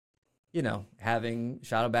 having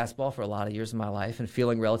shot a basketball for a lot of years of my life and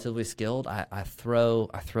feeling relatively skilled, I throw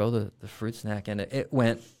the fruit snack and it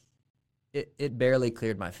barely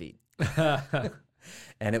cleared my feet.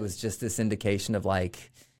 And it was just this indication of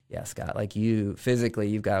like, yeah, Scott, like you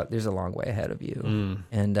physically, there's a long way ahead of you.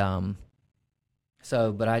 And, but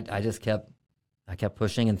I just kept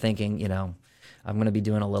pushing and thinking, I'm going to be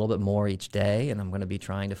doing a little bit more each day and I'm going to be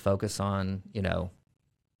trying to focus on, kind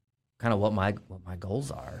of what my goals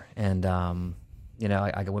are. And, I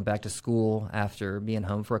went back to school after being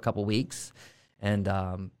home for a couple weeks. And,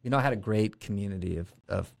 I had a great community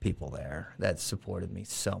of people there that supported me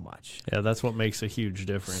so much. Yeah, that's what makes a huge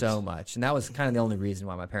difference. So much. And that was kind of the only reason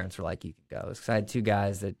why my parents were like, you could go. Because I had two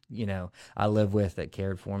guys that, I lived with that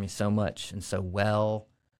cared for me so much and so well.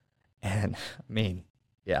 And,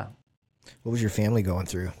 yeah. What was your family going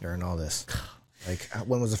through during all this? Like,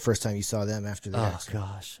 when was the first time you saw them after the accident? Oh,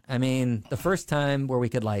 gosh. The first time where we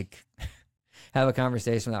could, like, have a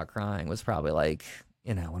conversation without crying was probably, like,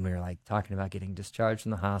 when we were, like, talking about getting discharged from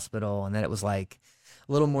the hospital. And then it was, like,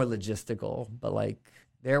 a little more logistical. But, like,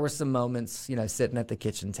 there were some moments, sitting at the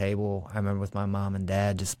kitchen table, I remember with my mom and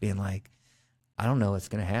dad just being like, I don't know what's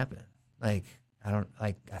going to happen. Like, I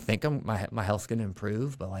think my health's going to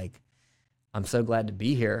improve. But, like, I'm so glad to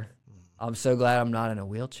be here. I'm so glad I'm not in a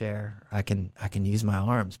wheelchair. I can use my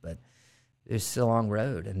arms, but it's still a long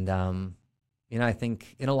road. And, I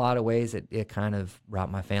think in a lot of ways it kind of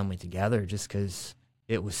brought my family together just because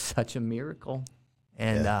it was such a miracle.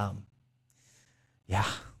 And,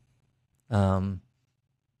 but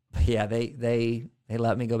yeah, they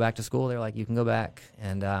let me go back to school. They're like, you can go back.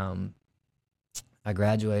 And, I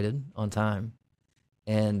graduated on time.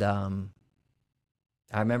 And, I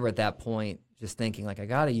remember at that point, just thinking like I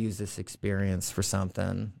got to use this experience for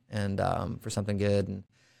something and for something good. And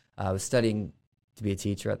I was studying to be a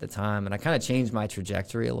teacher at the time, and I kind of changed my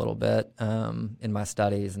trajectory a little bit in my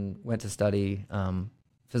studies and went to study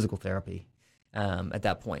physical therapy at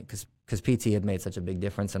that point because PT had made such a big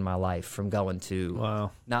difference in my life from going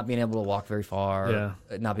to not being able to walk very far,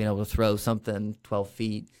 not being able to throw something 12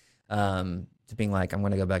 feet to being like I'm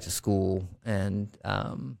going to go back to school and.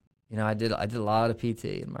 I did a lot of PT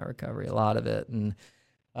in my recovery, a lot of it, and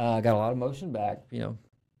I got a lot of motion back.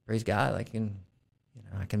 Praise God, I can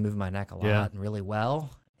move my neck a lot and really well.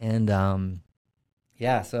 And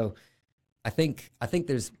yeah, so I think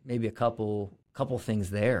there's maybe a couple things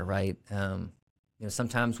there, right?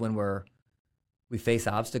 Sometimes when we face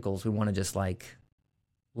obstacles, we want to just like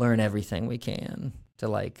learn everything we can to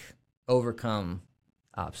like overcome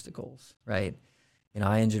obstacles, right?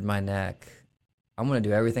 I injured my neck. I'm going to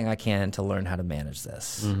do everything I can to learn how to manage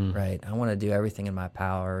this, right? I want to do everything in my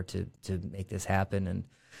power to make this happen.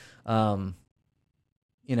 And,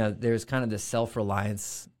 there's kind of this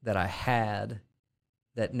self-reliance that I had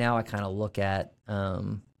that now I kind of look at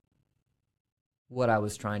what I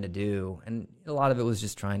was trying to do. And a lot of it was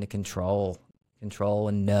just trying to control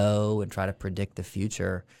and know and try to predict the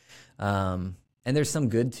future. And there's some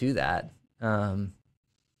good to that.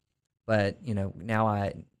 But,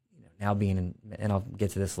 now being in, and I'll get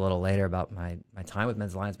to this a little later about my time with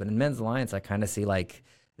Men's Alliance, but in Men's Alliance, I kind of see like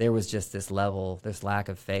there was just this lack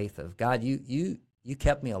of faith of God, you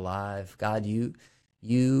kept me alive. God, you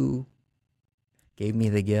gave me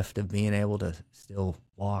the gift of being able to still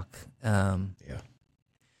walk.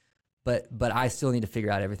 But I still need to figure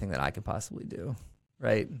out everything that I could possibly do,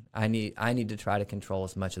 right? I need to try to control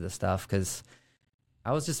as much of the stuff because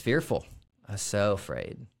I was just fearful. I was so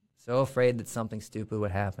afraid that something stupid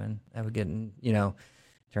would happen. I would get,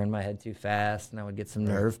 turn my head too fast and I would get some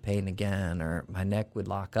nerve pain again, or my neck would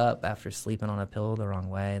lock up after sleeping on a pillow the wrong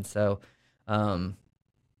way. And so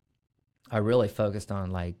I really focused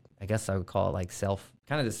on like, I guess I would call it like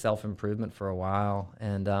self-improvement for a while.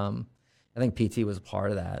 And I think PT was a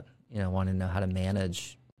part of that, wanting to know how to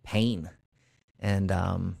manage pain. And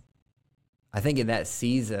I think in that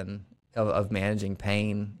season of managing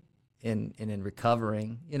pain, in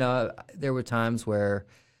recovering, there were times where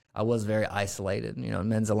I was very isolated. In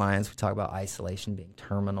Men's Alliance, we talk about isolation being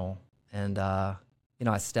terminal. And, I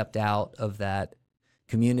stepped out of that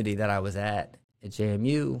community that I was at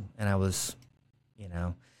JMU, and I was,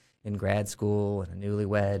 in grad school and a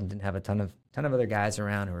newlywed and didn't have a ton of other guys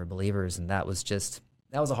around who were believers. And that was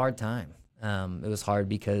a hard time. It was hard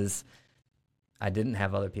because I didn't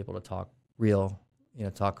have other people to talk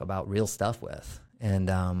about real stuff with. And,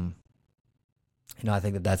 I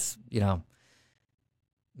think that's,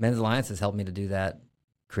 Men's Alliance has helped me to do that,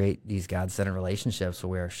 create these God-centered relationships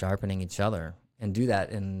where we're sharpening each other and do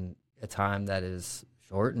that in a time that is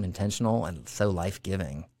short and intentional and so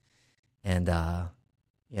life-giving. And, I'm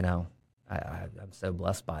so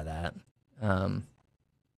blessed by that. And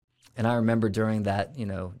I remember during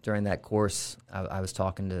that course, I was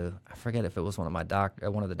talking to, I forget if it was one of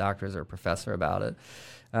the doctors or a professor about it.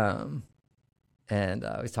 And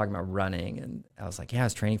he was talking about running, and I was like, yeah, I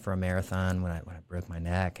was training for a marathon when I broke my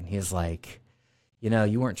neck. And he was like,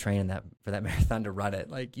 you weren't training for that marathon to run it.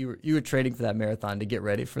 Like you were training for that marathon to get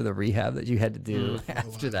ready for the rehab that you had to do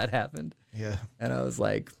after that happened. Yeah. And I was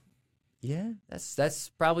like, yeah, that's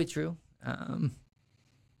probably true. And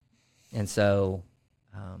so,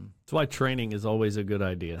 that's why training is always a good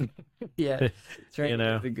idea. Yeah. Training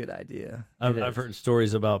is a good idea. I've heard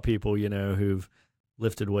stories about people, who've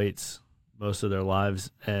lifted weights most of their lives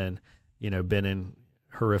and, been in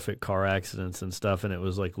horrific car accidents and stuff. And it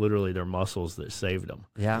was like literally their muscles that saved them.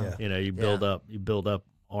 Yeah. You build up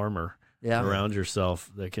armor around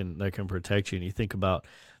yourself that can protect you. And you think about,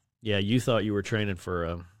 you thought you were training for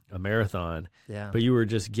a marathon, but you were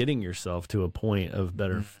just getting yourself to a point of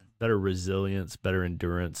better resilience, better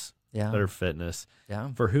endurance, better fitness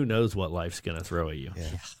for who knows what life's going to throw at you.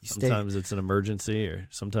 Sometimes it's an emergency, or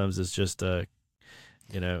sometimes it's just an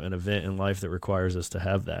event in life that requires us to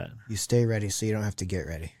have that. You stay ready so you don't have to get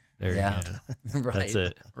ready. There you go. Right. That's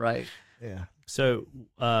it. Right. Yeah. So,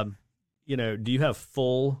 do you have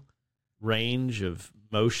full range of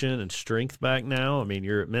motion and strength back now? I mean,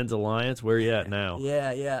 you're at Men's Alliance. Where are you at now?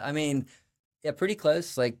 Yeah. I mean, pretty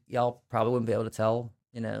close. Like, y'all probably wouldn't be able to tell,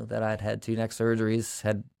 that I'd had 2 neck surgeries,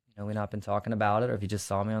 had we not been talking about it, or if you just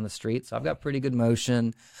saw me on the street. So I've got pretty good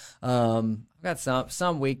motion. I've got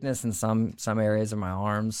some weakness in some areas of my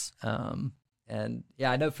arms. And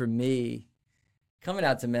I know for me, coming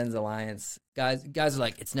out to Men's Alliance, guys are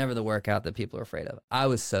like, it's never the workout that people are afraid of. I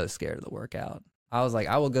was so scared of the workout. I was like,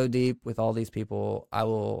 I will go deep with all these people. I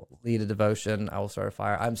will lead a devotion. I will start a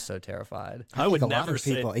fire. I'm so terrified. I would never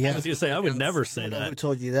say. People, I was going to say, I would never say that. Who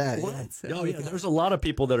told you that? Oh yeah, there's a lot of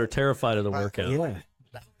people that are terrified of the workout. Yeah.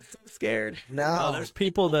 So scared. No, there's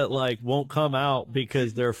people that like won't come out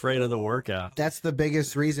because they're afraid of the workout. That's the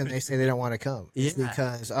biggest reason they say they don't want to come. It's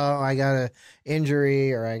because I got an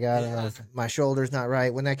injury, or I got my shoulder's not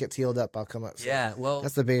right. When that gets healed up, I'll come up. So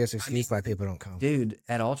that's the biggest excuse why people don't come. Dude,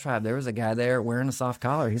 at All Tribe, there was a guy there wearing a soft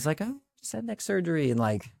collar. He's like, oh, just had neck surgery, and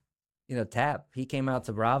like, Tap. He came out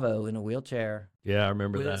to Bravo in a wheelchair. Yeah, I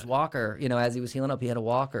remember with that. his walker. As he was healing up, he had a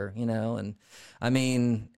walker. And I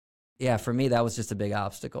mean, yeah, for me that was just a big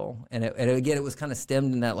obstacle. And again, it was kind of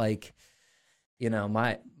stemmed in that like,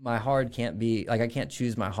 my hard can't be like, I can't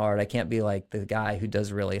choose my hard. I can't be like the guy who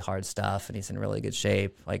does really hard stuff and he's in really good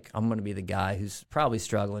shape. Like I'm going to be the guy who's probably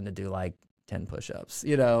struggling to do like 10 push-ups,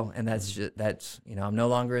 and that's I'm no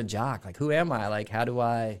longer a jock. Like, who am I? Like, how do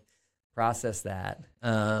I process that?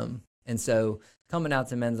 And so coming out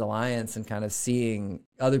to Men's Alliance and kind of seeing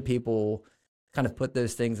other people kind of put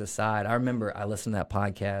those things aside. I remember I listened to that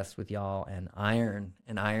podcast with y'all and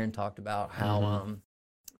Iron talked about how,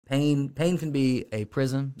 pain can be a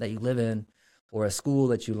prison that you live in or a school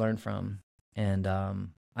that you learn from. And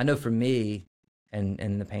I know for me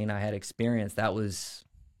and the pain I had experienced, that was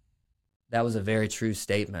a very true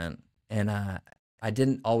statement. And I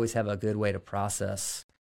didn't always have a good way to process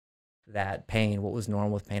that pain. What was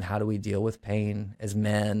normal with pain? How do we deal with pain as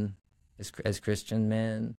men, as Christian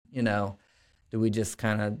men? Do we just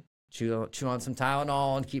kind of chew on some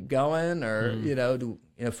Tylenol and keep going? Or,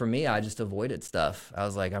 for me, I just avoided stuff. I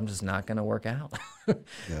was like, I'm just not going to work out. Yeah.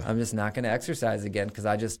 I'm just not going to exercise again because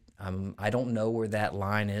I don't know where that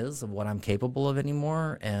line is of what I'm capable of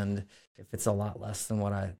anymore. And if it's a lot less than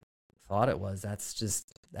what I thought it was,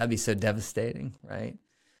 that'd be so devastating, right?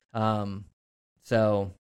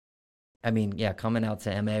 So, I mean, yeah, coming out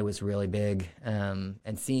to MA was really big, and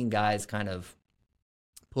seeing guys kind of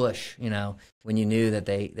push, when you knew that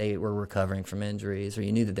they were recovering from injuries or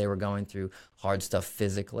you knew that they were going through hard stuff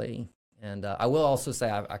physically. And I will also say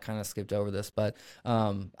I kind of skipped over this, but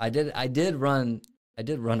I did run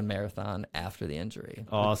a marathon after the injury.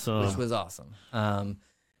 Awesome. Which was awesome.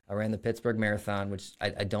 I ran the Pittsburgh Marathon, which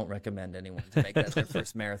I don't recommend anyone to make that their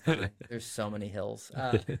first marathon. There's so many hills.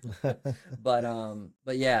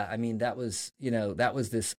 But yeah, I mean, that was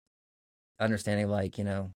this understanding of like,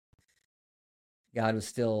 God was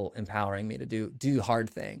still empowering me to do hard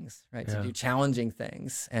things, right? Yeah. To do challenging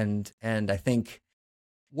things. And I think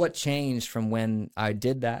what changed from when I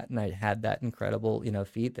did that and I had that incredible,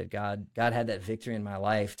 feat that God had that victory in my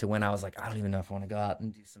life to when I was like, I don't even know if I want to go out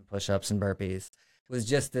and do some push-ups and burpees. It was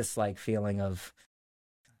just this like feeling of,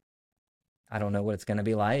 I don't know what it's going to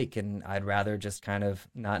be like. And I'd rather just kind of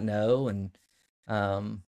not know and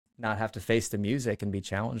not have to face the music and be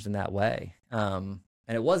challenged in that way.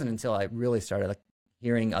 And it wasn't until I really started like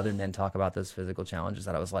hearing other men talk about those physical challenges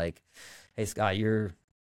that I was like, hey, Scott, your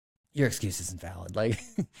excuse isn't valid. Like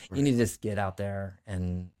you need to just get out there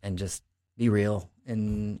and just be real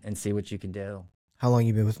and see what you can do. How long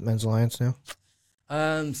you been with Men's Alliance now?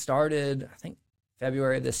 Started, I think,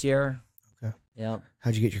 February of this year. Okay. Yeah.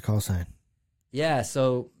 How'd you get your call sign? Yeah.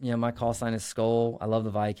 So, my call sign is Skull. I love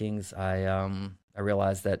the Vikings. I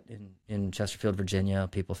realized that in Chesterfield, Virginia,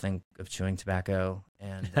 people think of chewing tobacco,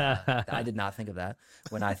 and I did not think of that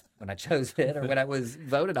when I chose it or when I was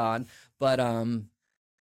voted on. But I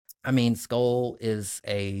mean, Skull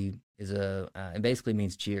it basically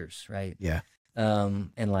means cheers, right? Yeah.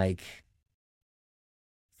 And like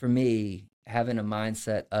for me, having a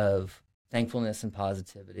mindset of thankfulness and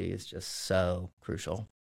positivity is just so crucial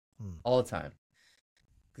all the time.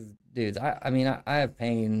 Because, dudes, I have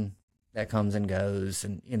pain that comes and goes,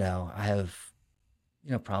 and I have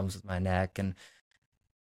problems with my neck, and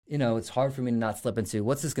it's hard for me to not slip into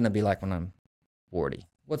what's this going to be like when I'm 40,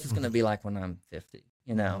 what's this going to be like when I'm 50.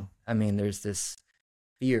 I mean, there's this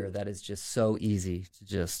fear that is just so easy to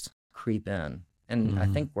just creep in, and I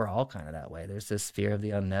think we're all kind of that way. There's this fear of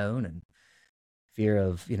the unknown and fear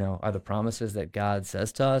of are the promises that God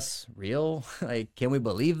says to us real? Like, can we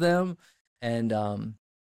believe them? And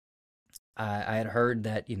I had heard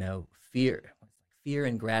that fear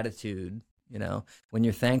and gratitude, when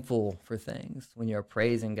you're thankful for things, when you're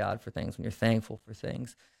praising God for things, when you're thankful for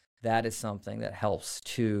things, that is something that helps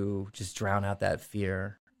to just drown out that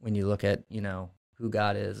fear when you look at, who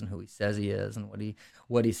God is and who he says he is and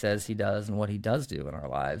what he says he does and what he does do in our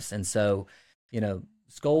lives. And so,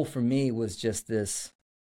 Skull for me was just this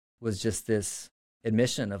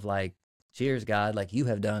admission of like, cheers, God, like you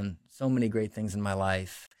have done so many great things in my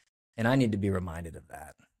life. And I need to be reminded of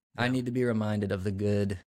that. Yeah. I need to be reminded of the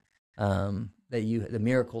good, the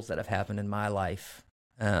miracles that have happened in my life,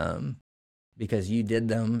 because you did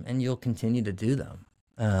them and you'll continue to do them.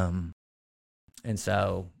 And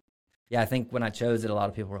so, yeah, I think when I chose it, a lot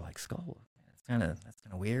of people were like, Skull, that's kind of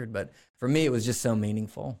weird. But for me, it was just so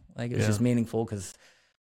meaningful. Like it was just meaningful because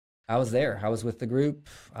I was there. I was with the group.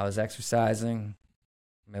 I was exercising.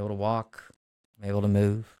 I'm able to walk. I'm able to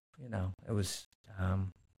move. It was,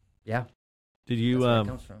 yeah. Did you that's where it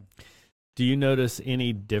comes from. Do you notice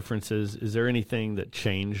any differences? Is there anything that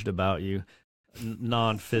changed about you?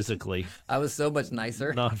 non-physically. I was so much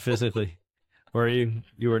nicer. Non-physically. Were you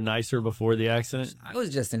were nicer before the accident? I was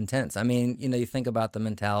just intense. I mean, you think about the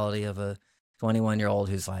mentality of a 21-year-old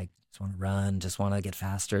who's like, just want to run, just want to get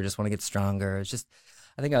faster, just want to get stronger. It's just,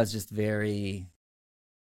 I think I was just very,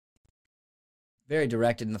 very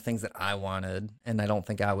directed in the things that I wanted. And I don't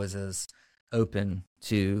think I was as open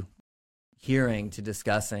to hearing, to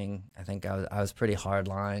discussing. I think I was pretty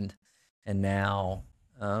hard-lined. And now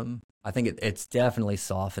I think it's definitely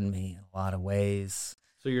softened me in a lot of ways.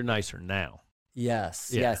 So you're nicer now.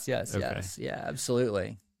 Yes, Yeah. yes. Okay. Yeah,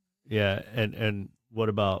 absolutely. Yeah, and what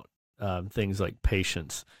about things like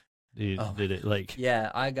patience? Did it like? Yeah,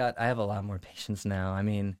 I have a lot more patience now. I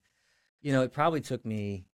mean, it probably took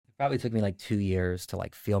me like 2 years to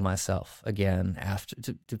like feel myself again after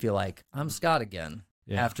to feel like I'm Scott again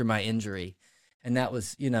after my injury, and that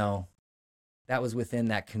was within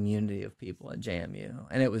that community of people at JMU,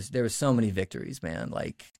 and there was so many victories, man.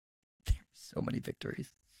 Like there were so many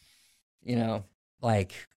victories.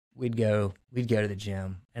 Like we'd go to the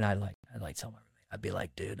gym, and I'd tell my roommate, I'd be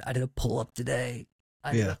like, dude, I did a pull up today.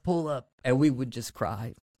 I did a pull up, and we would just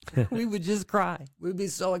cry. We would just cry. We'd be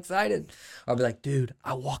so excited. I'd be like, dude,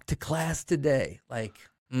 I walked to class today. Like,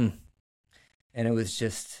 and it was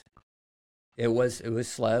just, it was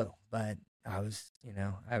slow, but I was,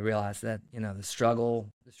 I realized that, the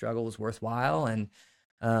struggle was worthwhile, and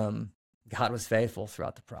God was faithful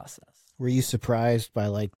throughout the process. Were you surprised by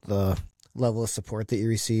like the level of support that you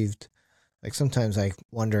received? Like sometimes I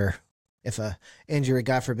wonder if a injury,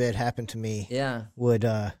 God forbid, happened to me. Yeah. Would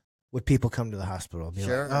people come to the hospital and be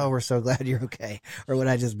Sure. like, oh, we're so glad you're okay? Or would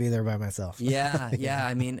I just be there by myself? Yeah.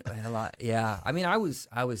 I mean, a lot. Yeah. I mean, I was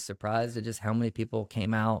surprised at just how many people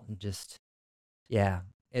came out and just,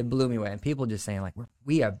 it blew me away. And people just saying like,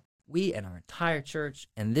 we and our entire church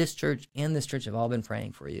and this church have all been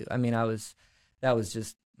praying for you. I mean, that was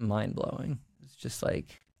just mind blowing. It's just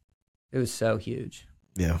like, it was so huge.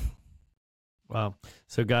 Yeah. Wow.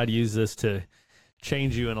 So God used this to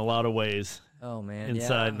change you in a lot of ways. Oh man.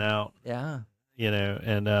 Inside and out. Yeah.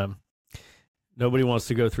 And nobody wants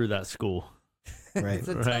to go through that school. Right. It's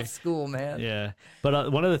a tough school, man. Yeah.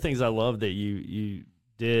 But one of the things I love that you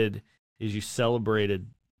did is you celebrated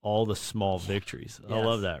all the small victories. Yes. I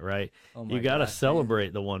love that, right? Oh my you got to gosh, celebrate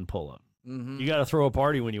man. The one pull-up. Mm-hmm. You got to throw a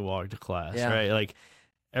party when you walk to class, right? Like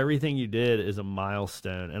everything you did is a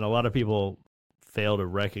milestone, and a lot of people fail to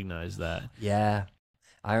recognize that. Yeah.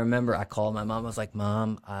 I remember I called my mom. I was like,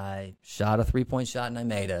 Mom, I shot a 3-point shot and I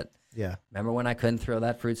made it. Yeah. Remember when I couldn't throw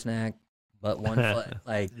that fruit snack but one foot?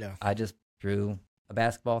 Like, I just threw a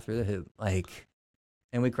basketball through the hoop. Like,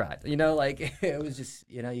 and we cried. Like, it was just,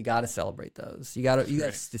 you got to celebrate those. You got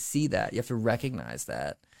to see that. You have to recognize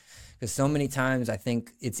that. Because so many times I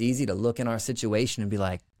think it's easy to look in our situation and be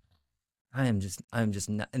like, I'm just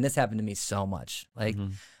not. And this happened to me so much. Like,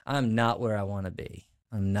 I'm not where I want to be.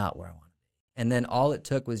 I'm not where I want to be. And then all it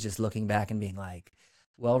took was just looking back and being like,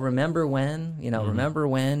 well, remember when, remember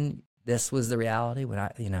when this was the reality? When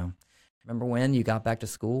remember when you got back to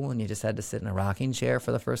school and you just had to sit in a rocking chair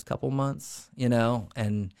for the first couple months, and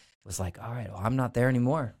it was like, all right, well, I'm not there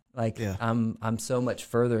anymore. Like, I'm so much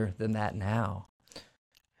further than that now.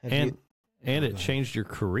 And it changed your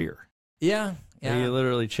career. Yeah. You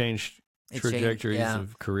literally changed trajectories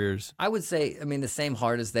of careers. I would say, the same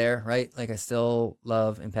heart is there, right? Like I still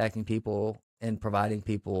love impacting people and providing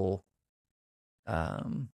people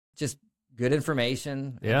just good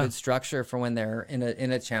information, good structure for when they're in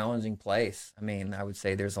a challenging place. I would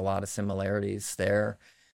say there's a lot of similarities there.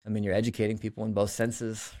 You're educating people in both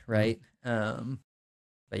senses, right?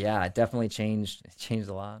 But yeah, it definitely changed. It changed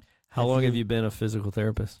a lot. How long have you been a physical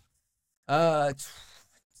therapist?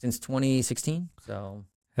 Since 2016. So.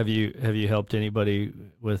 Have you helped anybody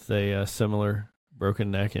with a similar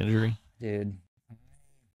broken neck injury? Dude,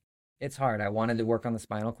 it's hard. I wanted to work on the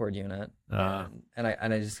spinal cord unit, and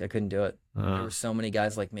I couldn't do it. There were so many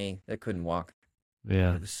guys like me that couldn't walk.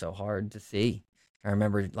 Yeah, it was so hard to see. I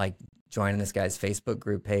remember like joining this guy's Facebook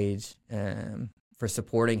group page for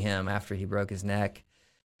supporting him after he broke his neck,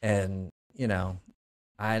 and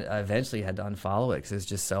I eventually had to unfollow it because it was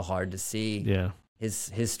just so hard to see. Yeah.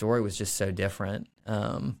 His story was just so different.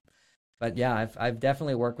 But yeah, I've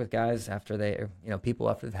definitely worked with guys after people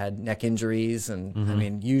after they've had neck injuries,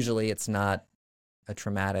 and usually it's not a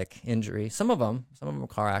traumatic injury. Some of them are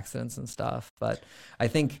car accidents and stuff. But I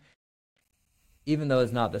think even though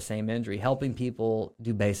it's not the same injury, helping people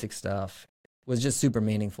do basic stuff was just super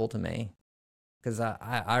meaningful to me. Because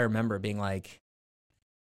I remember being like,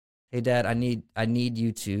 hey, Dad, I need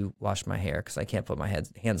you to wash my hair because I can't put my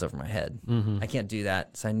hands over my head. I can't do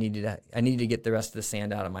that. So I need to get the rest of the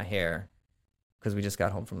sand out of my hair. because we just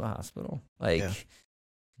got home from the hospital. Like, Yeah.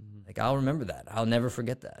 like I'll remember that. I'll never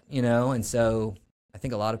forget that, you know? And so I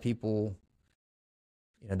think a lot of people,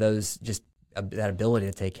 you know, those just that ability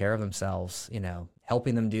to take care of themselves, you know,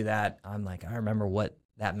 helping them do that. I'm like, I remember what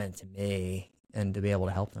that meant to me, and to be able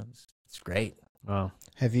to help them. It's great. Wow.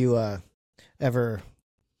 Have you ever?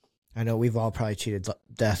 I know we've all probably cheated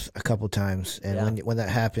death a couple times, and Yeah. when that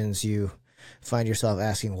happens, you find yourself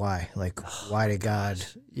asking why. Like, why did God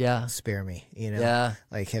Yeah. spare me? You know, Yeah.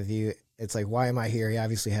 like, have you? It's like, why am I here? He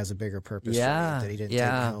obviously has a bigger purpose Yeah. for me that he didn't take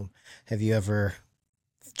Yeah. me home. Have you ever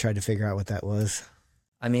tried to figure out what that was?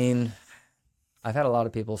 I mean, I've had a lot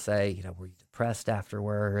of people say, you know, were you depressed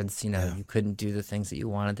afterwards? You know, Yeah. you couldn't do the things that you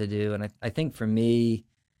wanted to do. And I think for me,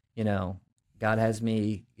 you know, God has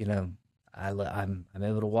me, you know, I'm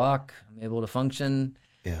able to walk, I'm able to function.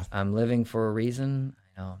 Yeah. I'm living for a reason.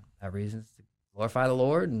 You know, that reason is to glorify the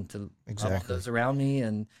Lord and to love Exactly. those around me,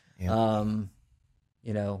 and Yeah.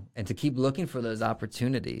 you know, and to keep looking for those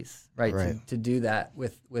opportunities, right? Right. To do that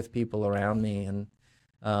with people around me, and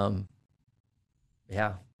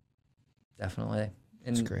yeah, definitely.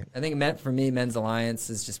 And That's great. I think for me, Men's Alliance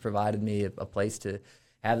has just provided me a place to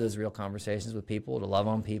have those real conversations with people, to love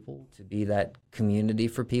on people, to be that community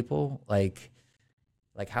for people. Like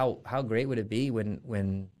how great would it be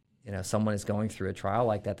when you know someone is going through a trial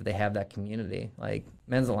like that they have that community. Like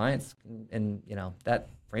Men's Alliance, and you know that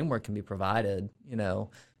framework can be provided, you know,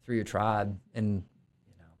 through your tribe, and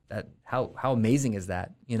you know that how amazing is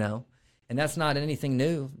that, you know? And that's not anything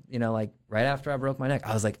new, you know. Like right after I broke my neck,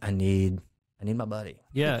 I was like, I need my buddy.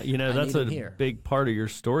 Yeah, you know, I that's need a him here. big part of your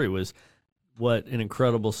story was what an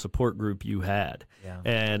incredible support group you had. Yeah.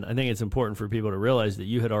 And I think it's important for people to realize that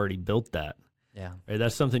you had already built that. Yeah. Right?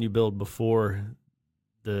 That's something you build before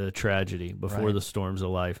the tragedy, before Right. the storms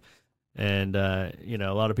of life. And, you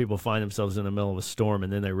know, a lot of people find themselves in the middle of a storm,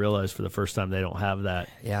 and then they realize for the first time they don't have that.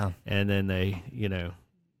 Yeah. And then they, you know,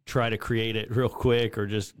 try to create it real quick or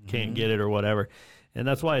just can't get it or whatever. And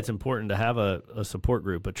that's why it's important to have a support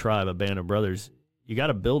group, a tribe, a band of brothers. You got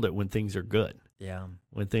to build it when things are good, Yeah.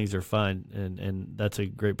 when things are fine. And that's a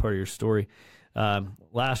great part of your story.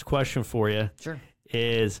 Last question for you Sure.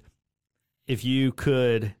 is if you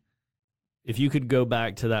could go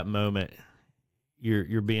back to that moment,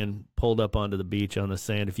 you're being pulled up onto the beach on the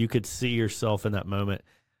sand. If you could see yourself in that moment,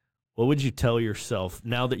 what would you tell yourself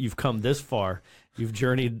now that you've come this far? You've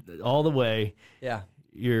journeyed all the way. Yeah.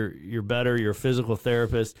 You're better. You're a physical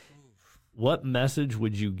therapist. What message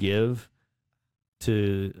would you give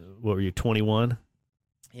to, what were you, 21?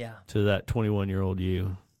 Yeah. To that 21-year-old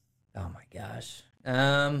you? Oh my gosh.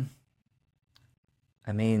 I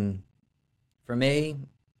mean, for me,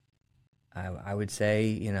 I would say,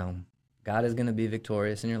 you know, God is going to be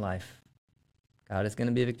victorious in your life. God is going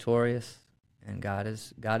to be victorious, and God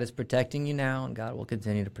is protecting you now, and God will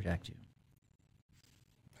continue to protect you.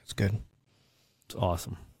 That's good. It's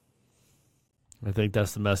awesome. I think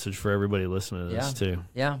that's the message for everybody listening to this too.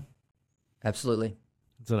 Yeah. Absolutely.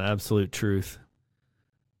 It's an absolute truth.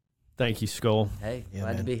 Thank you, Skull. Hey, Yeah,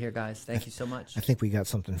 glad to man. be here, guys. Thank you so much. I think we got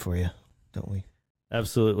something for you, don't we?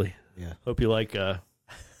 Absolutely. Yeah. Hope you like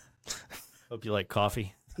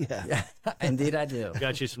coffee. Yeah. Yeah, indeed I do.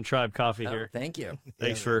 Got you some Tribe coffee Oh, here. thank you.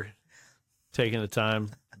 Thanks for taking the time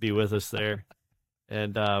to be with us there.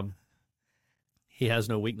 And he has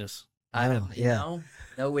no weakness. I Oh, know. You yeah. know,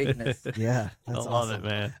 no weakness. Yeah. I That's love awesome. it,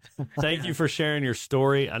 man. Thank you for sharing your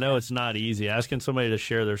story. I know it's not easy. Asking somebody to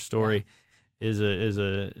share their story is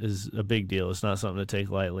a big deal. It's not something to take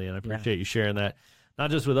lightly, and I appreciate you sharing that,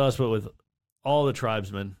 not just with us, but with all the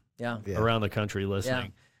tribesmen Yeah. Yeah. around the country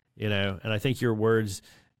listening. You know, and I think your words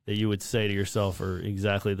that you would say to yourself are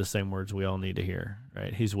exactly the same words we all need to hear.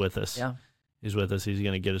 Right? He's with us. Yeah. He's with us. He's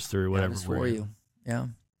going to get us through whatever God is we're for in. you. Yeah.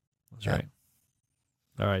 That's Yeah. right.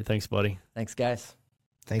 All right. Thanks, buddy. Thanks, guys.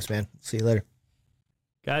 Thanks, man. See you later.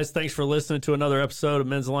 Guys, thanks for listening to another episode of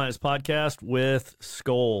Men's Alliance Podcast with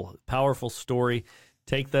Skull. Powerful story.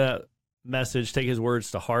 Take that message, take his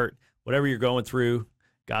words to heart. Whatever you're going through,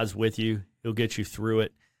 God's with you. He'll get you through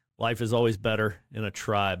it. Life is always better in a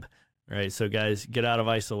tribe, right? So, guys, get out of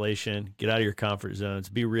isolation. Get out of your comfort zones.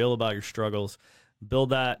 Be real about your struggles.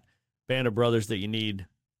 Build that band of brothers that you need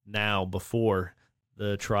now before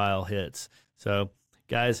the trial hits. So,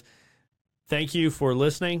 guys, thank you for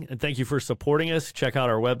listening, and thank you for supporting us. Check out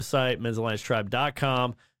our website,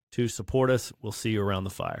 men'salliancetribe.com, to support us. We'll see you around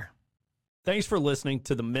the fire. Thanks for listening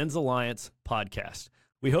to the Men's Alliance podcast.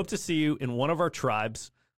 We hope to see you in one of our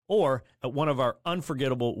tribes or at one of our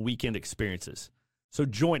unforgettable weekend experiences. So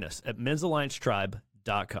join us at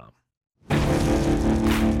men'salliancetribe.com.